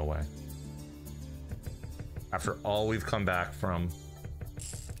 There's just no way. After all we've come back from,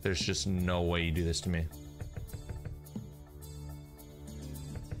 there's just no way you do this to me.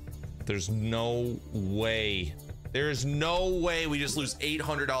 There's no way. There's no way we just lose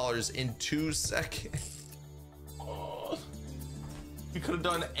 $800 in 2 seconds. We could have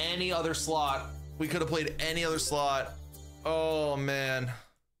done any other slot. We could have played any other slot. Oh, man.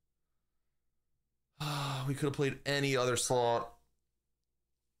 We could have played any other slot.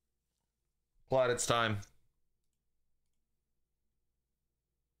 Glad it's time.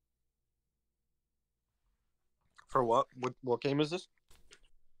 For what? What game is this?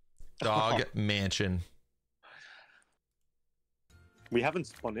 Dog Mansion. We haven't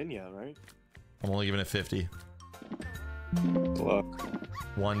spun in yet, right? I'm only giving it 50. Good luck.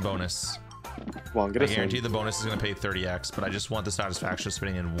 1 bonus. Come on, get I us guarantee in. the bonus is going to pay 30x, but I just want the satisfaction of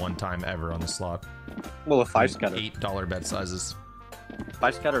spinning in 1 time ever on the slot. Well, a 5 scatter. $8 bet sizes.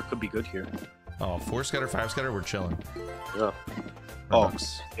 5 scatter could be good here. Oh, 4 scatter, 5 scatter, we're chilling. Yeah. Oh, Yeah.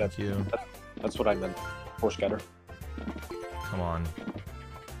 thank you. That's what I meant. 4 scatter. Come on.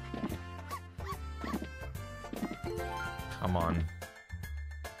 Come on.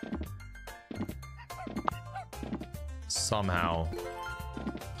 Somehow.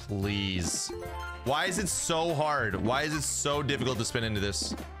 Please. Why is it so hard? Why is it so difficult to spin into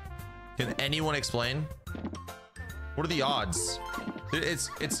this? Can anyone explain? What are the odds?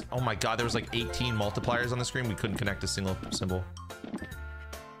 It's oh my god, there was like 18 multipliers on the screen. We couldn't connect a single symbol.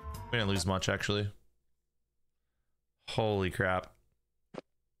 We didn't lose much actually. Holy crap.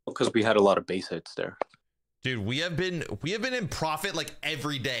 Because we had a lot of base hits there. Dude, we have been in profit like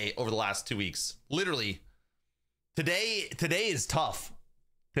every day over the last 2 weeks. Literally. Today is tough.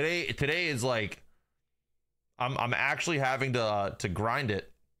 Today is like I'm actually having to grind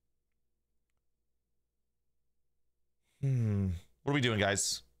it. What are we doing,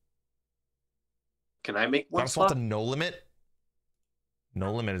 guys? Can I make one Gotta swap slot? to no limit.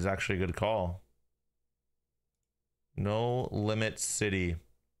 No limit is actually a good call. No limit city.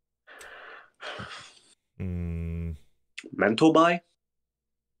 Mental buy?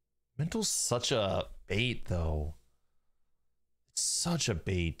 Mental's such a bait though. It's such a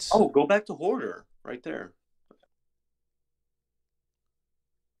bait. Oh, go back to Hoarder right there.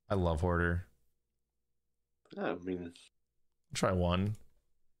 I love Hoarder. Yeah, I mean, Try 1.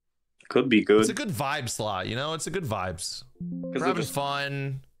 could be good. It's a good vibe slot, you know? It's a good vibes. We're having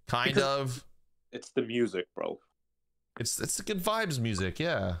fun, kind of. It's the music, bro. It's a good vibes music,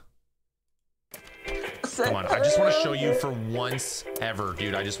 yeah. Come on, I just want to show you for once ever,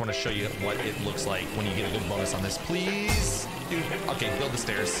 dude. I just want to show you what it looks like when you get a good bonus on this, please. Dude, okay, build the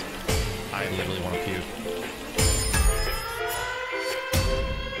stairs. I literally want to puke.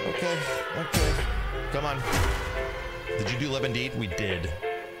 Okay. Come on. Did you do lemon deed? We did.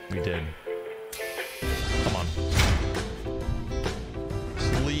 We did. Come on.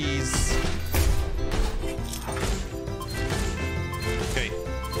 Please. Okay.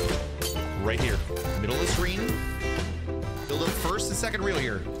 Right here. Middle of the screen. Build up first and second reel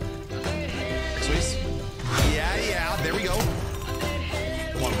here. X-Ways. Yeah. There we go.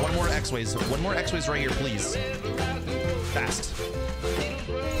 Come on, one more X-Ways. One more X-Ways right here, please. Fast.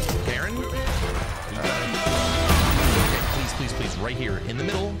 Karen? Okay, please. Right here in the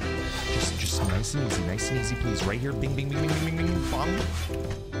middle. Just nice and easy, please. Right here. Bing, bing, bing, bing, bing, bing, bing. Bong.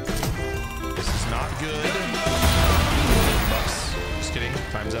 This is not good. Bucks. Just kidding.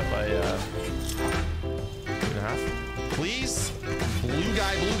 Time's up by 2.5. Please. Blue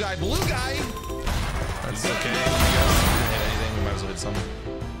guy. That's okay. I guess we didn't hit anything. We might as well hit some.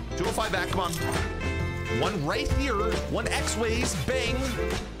 205 back. Come on. One right here. One X-Ways. Bang.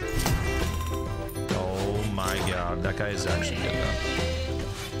 Oh my god. That guy is actually good though.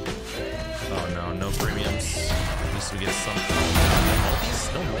 Oh no premiums. At least we get some.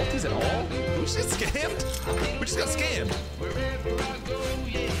 Multis? No multis at all? We just got scammed? We just got scammed.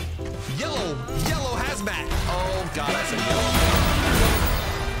 Yellow hazmat. Oh god, I said yellow.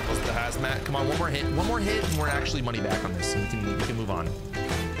 What's the hazmat? Come on, one more hit, and we're actually money back on this. We can move on.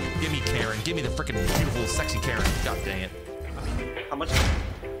 Give me Karen. Give me the freaking beautiful, sexy Karen. God dang it. How much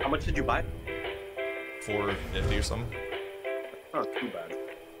did you buy? 450 or something. Not too bad.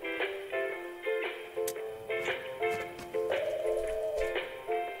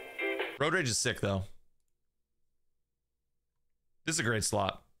 Road Rage is sick though. This is a great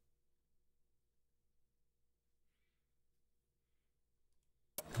slot.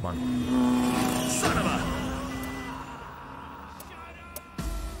 Come on. Son of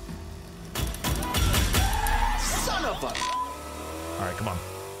a... All right, come on.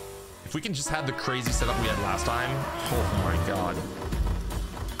 If we can just have the crazy setup we had last time. Oh my god.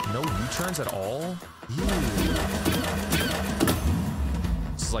 No U-turns at all? Ew.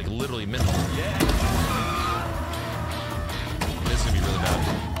 This is like literally minimal. Yeah. This is gonna be really bad.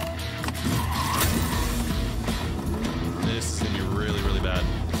 This is gonna be really, really bad.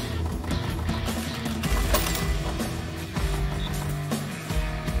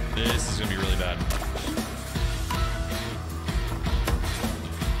 This is gonna be really bad.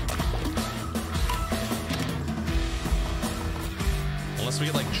 Unless we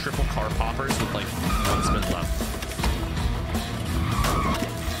get like triple car poppers with like one spin left.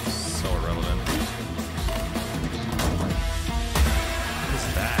 So irrelevant. What is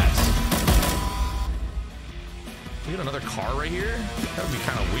that? We got another car right here? That would be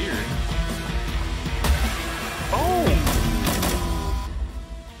kind of weird. Oh!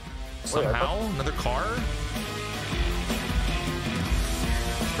 Somehow, another car?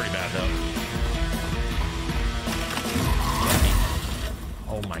 Pretty bad though.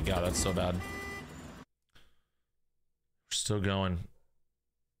 Oh my god, that's so bad. We're still going.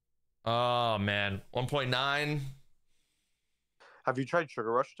 Oh man, 1.9. Have you tried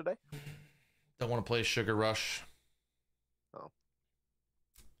Sugar Rush today? Don't want to play Sugar Rush. Oh.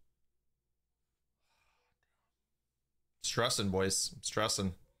 Stressing, boys. I'm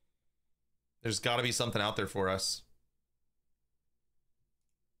stressing. There's got to be something out there for us.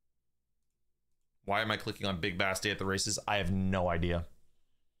 Why am I clicking on Big Bass Day at the races? I have no idea.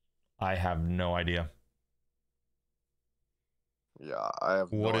 I have no idea. Yeah, I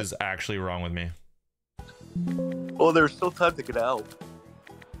have What is actually wrong with me? Oh, there's still time to get out.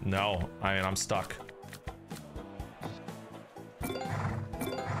 No, I'm stuck.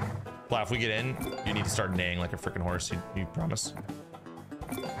 Plow, if we get in, you need to start neighing like a freaking horse. You promise?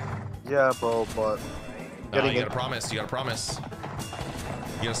 Yeah, bro, but... No, you gotta promise. You gotta promise.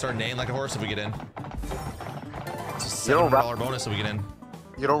 You gotta start neighing like a horse if we get in. It's a $700 bonus if we get in.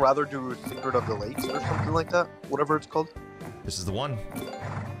 You don't rather do Secret of the Lakes or something like that? Whatever it's called? This is the one.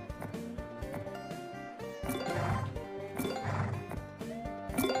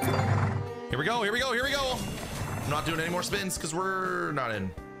 Here we go, here we go, here we go. I'm not doing any more spins because we're not in.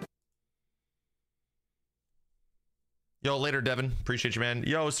 Yo, later, Devin. Appreciate you, man.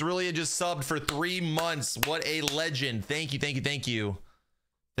 Yo, Cerulean just subbed for 3 months. What a legend. Thank you, thank you, thank you.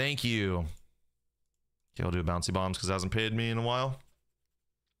 Thank you. Okay, I'll do bouncy bombs because it hasn't paid me in a while.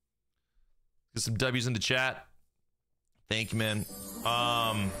 Get some W's into chat. Thank you, man.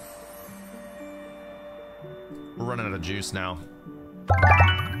 We're running out of juice now.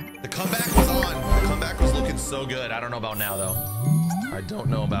 The comeback was on. The comeback was looking so good. I don't know about now, though. I don't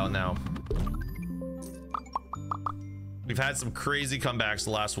know about now. We've had some crazy comebacks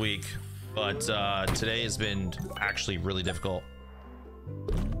the last week, but today has been actually really difficult.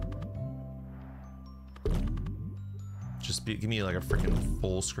 Just give me like a freaking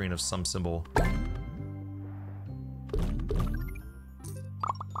full screen of some symbol.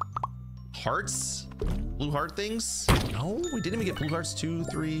 Hearts? Blue heart things? No, we didn't even get blue hearts. 2,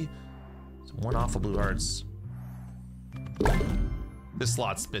 3. One off of blue hearts. This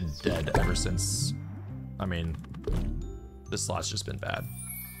slot's been dead ever since. I mean, this slot's just been bad.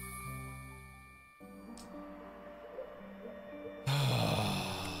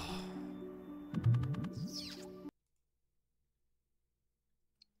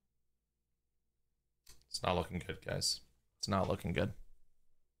 It's not looking good, guys. It's not looking good.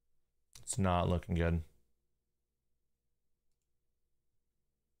 It's not looking good.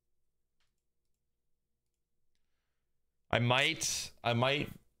 I might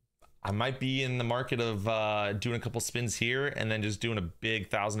be in the market of doing a couple spins here and then just doing a big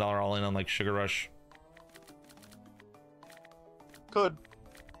 $1,000 all in on like Sugar Rush. Could.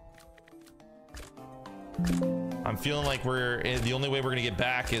 I'm feeling like the only way we're gonna get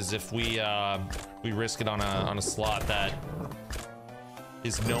back is if we risk it on a slot that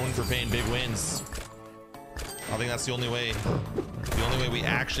is known for paying big wins. I think that's the only way. The only way we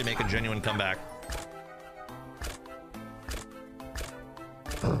actually make a genuine comeback.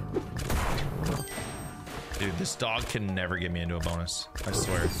 Dude, this dog can never get me into a bonus. I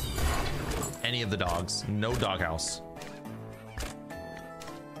swear. Any of the dogs. No doghouse.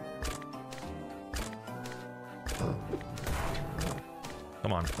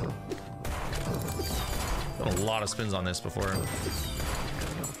 Come on. Done a lot of spins on this before.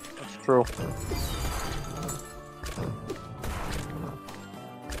 That's true.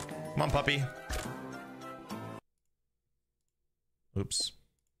 Come on, puppy. Oops.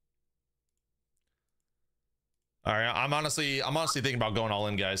 All right, I'm honestly thinking about going all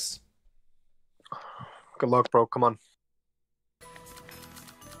in, guys. Good luck, bro. Come on.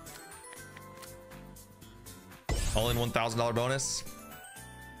 All in $1,000 bonus.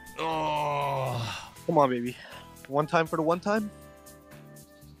 Oh, Come on, baby. One time for the one time?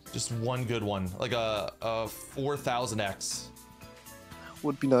 just one good one, like a 4,000x.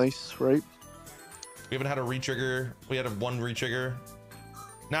 Would be nice, right? We haven't had a retrigger. We had one retrigger.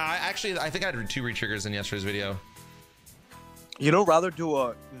 No, I think I had 2 retriggers in yesterday's video. You know, rather do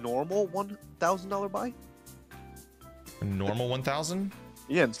a normal $1,000 buy? A normal 1,000?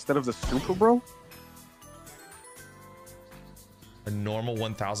 Yeah, instead of the super, bro. A normal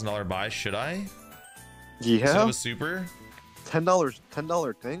 $1,000 buy? Should I? Yeah. Instead of a super?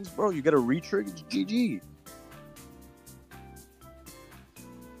 $10 things, bro. You get a retrigger, it's GG.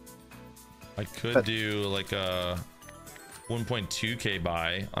 I could do like a 1.2k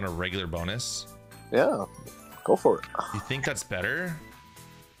buy on a regular bonus. Yeah, go for it. You think that's better?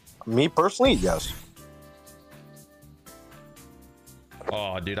 Me personally, yes.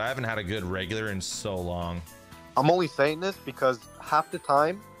 Oh, dude, I haven't had a good regular in so long. I'm only saying this because half the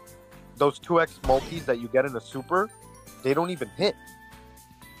time, those 2x multis that you get in a super, they don't even hit.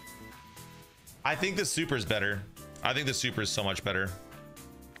 I think the super is better. I think the super is so much better.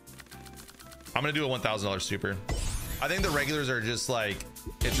 I'm gonna do a $1,000 super. I think the regulars are just like,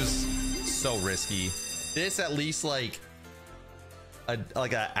 it's just so risky. This at least like a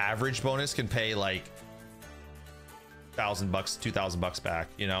average bonus can pay like $1,000, $2,000 back,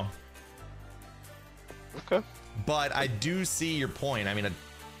 you know? Okay. But I do see your point. I mean, a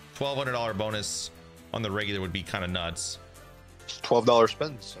 $1,200 bonus on the regular would be kind of nuts. It's $12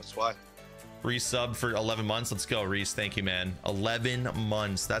 spends, that's why. Resub for 11 months. Let's go, Reese. Thank you, man. 11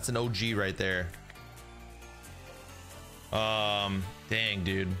 months. That's an OG right there. Dang,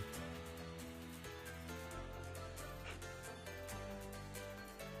 dude.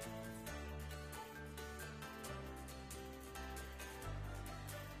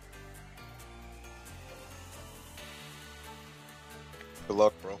 Good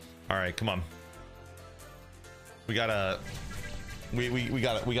luck, bro. All right, come on. We gotta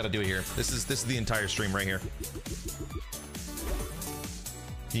do it here. This is the entire stream right here.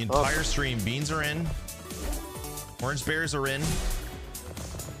 The entire stream. Beans are in. Orange bears are in.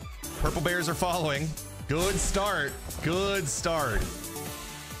 Purple bears are following. Good start. Good start.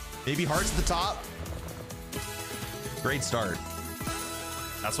 Maybe hearts at the top. Great start.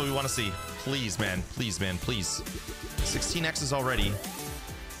 That's what we want to see. Please, man. Please, man. Please. 16 X's already.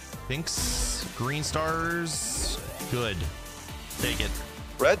 Pinks. Green stars. Good. Take it.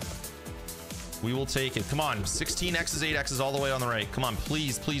 Red? We will take it. Come on. 16 X's, 8 X's all the way on the right. Come on.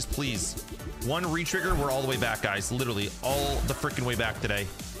 Please, please, please. One retrigger. We're all the way back, guys. Literally all the freaking way back today.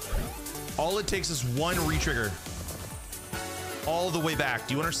 All it takes is one retrigger. All the way back.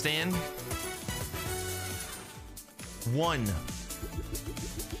 Do you understand? One.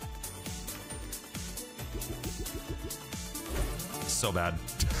 so bad.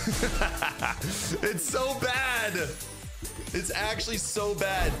 It's so bad. It's actually so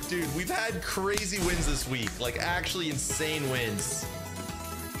bad. Dude, we've had crazy wins this week. Like, actually insane wins.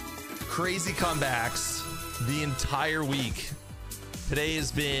 Crazy comebacks the entire week. Today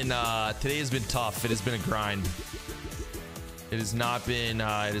has been tough. It has been a grind. It has not been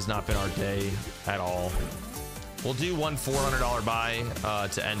our day at all. We'll do one $400 buy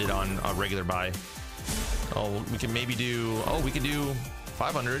to end it on a regular buy. Oh, we can maybe do, oh, we can do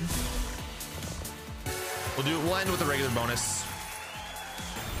 500. We'll end with a regular bonus.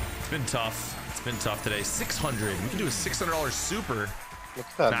 It's been tough. It's been tough today. 600. We can do a $600 super.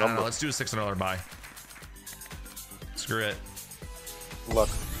 What's that number? No, let's do a $600 buy. Screw it. Look.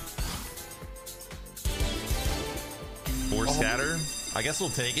 4 scatter. I guess we'll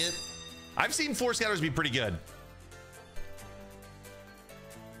take it. I've seen 4 scatters be pretty good.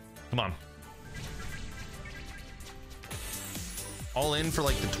 Come on. All in for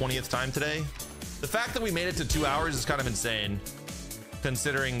like the 20th time today. The fact that we made it to 2 hours is kind of insane,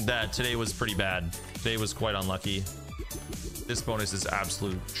 considering that today was pretty bad. Today was quite unlucky. This bonus is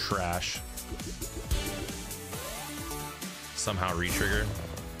absolute trash. Somehow re-trigger.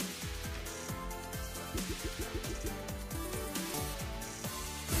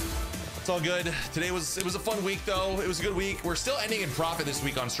 It's all good. Today it was a fun week though. It was a good week. We're still ending in profit this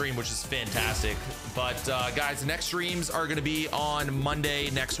week on stream, which is fantastic. But guys, the next streams are gonna be on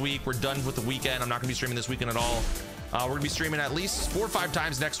Monday next week. We're done with the weekend. I'm not gonna be streaming this weekend at all. We're gonna be streaming at least 4 or 5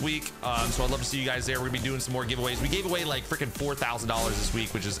 times next week. So I'd love to see you guys there. We're gonna be doing some more giveaways. We gave away like freaking $4,000 this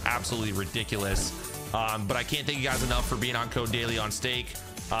week, which is absolutely ridiculous. But I can't thank you guys enough for being on Code Daily on Stake.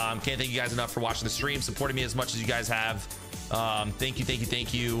 Can't thank you guys enough for watching the stream, supporting me as much as you guys have. Thank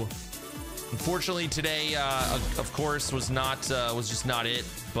you. Unfortunately today, of course, was just not it,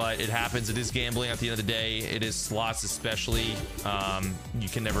 but it happens. It is gambling at the end of the day. It is slots, especially. You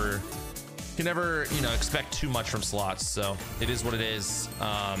can never, you know, expect too much from slots. So it is what it is.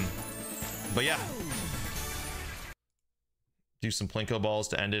 But yeah, do some Plinko balls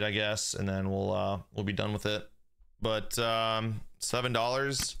to end it, I guess, and then we'll be done with it. But $7,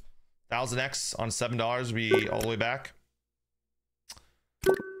 1000x on $7 would be all the way back.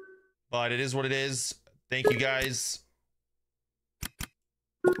 But it is what it is. Thank you guys.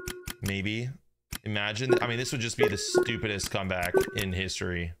 Maybe. Imagine. I mean, this would just be the stupidest comeback in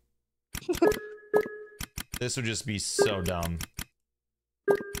history. This would just be so dumb.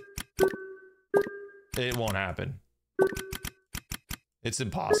 It won't happen. It's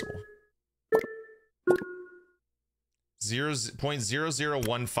impossible.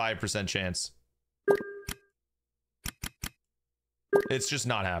 0.0015% chance. It's just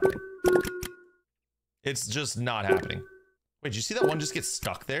not happening. It's just not happening. Wait, did you see that one just get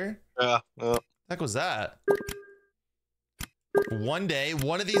stuck there? Yeah. The heck was that? One day,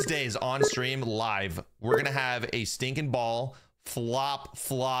 one of these days on stream live, we're gonna have a stinking ball flop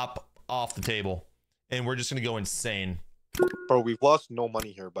off the table, and we're just gonna go insane. Bro, we've lost no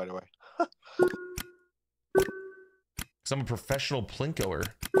money here, by the way. Because I'm a professional plinkoer.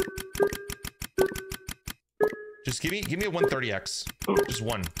 Just give me a 130x. Just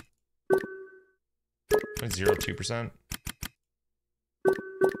one. 0.02%.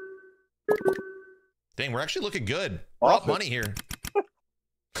 Dang, we're actually looking good. We're up money here.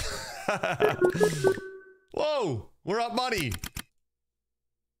 Whoa, we're up money.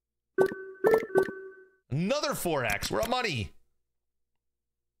 Another 4x. We're up money.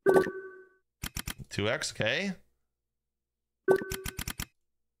 2x, okay.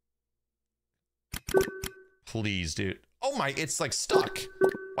 Please, dude. Oh my, it's like stuck.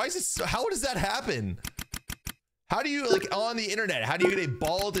 Why is it so, how does that happen? How do you, like, on the internet, how do you get a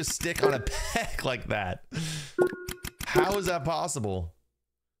ball to stick on a peg like that? How is that possible?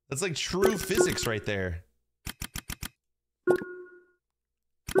 That's like true physics right there.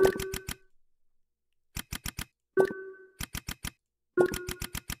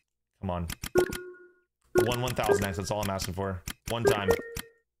 Come on. 1000x, that's all I'm asking for. One time.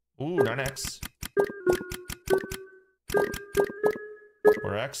 Ooh, 9x.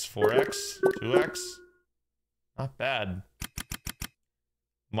 4x, 4x, 2x. Not bad.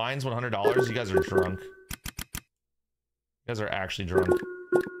 Mine's $100. You guys are drunk. You guys are actually drunk.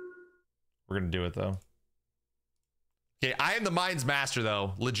 We're gonna do it though. Okay, I am the mines master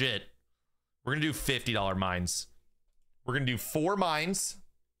though. Legit. We're gonna do $50 mines. We're gonna do 4 mines.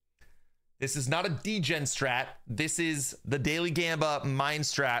 This is not a degen strat. This is the daily Gamba mine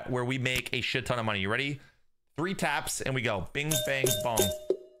strat where we make a shit ton of money. You ready? 3 taps and we go. Bing, bang, bong.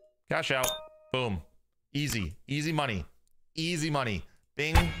 Cash out. Boom. Easy. Easy money. Easy money.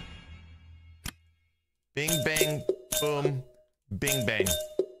 Bing. Bing, bang, boom. Bing bang.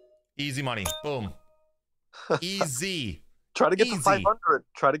 Easy money. Boom. Easy. Try to get to Easy. 500.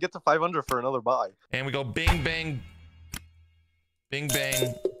 Try to get to 500 for another buy. And we go bing bang. Bing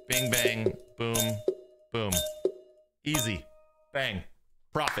bang. Bing bang. Boom. Boom. Easy. Bang.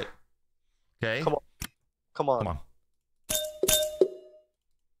 Profit. Okay. Come on. Come on. Come on.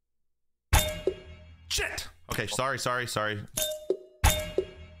 Shit. Okay, sorry.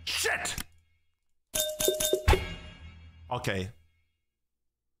 Shit. Okay.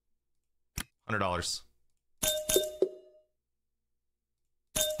 $100.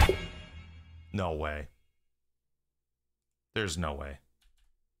 No way. There's no way.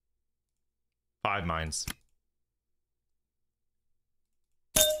 5 mines.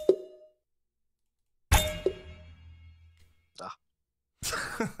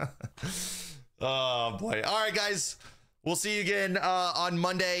 Oh boy. All right, guys. We'll see you again on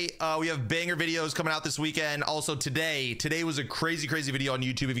Monday. We have banger videos coming out this weekend. Also today was a crazy video on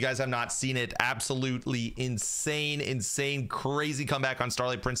YouTube. If you guys have not seen it, absolutely insane, crazy comeback on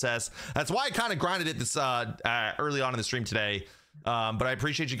Starlight Princess. That's why I kind of grinded it this early on in the stream today. But I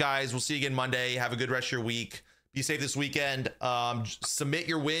appreciate you guys. We'll see you again Monday. Have a good rest of your week. Be safe this weekend. Submit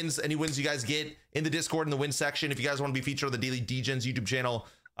your wins, any wins you guys get in the Discord in the win section. If you guys want to be featured on the Daily Degens YouTube channel,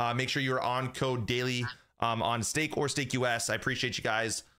 make sure you're on code daily on Stake or Stake US. I appreciate you guys.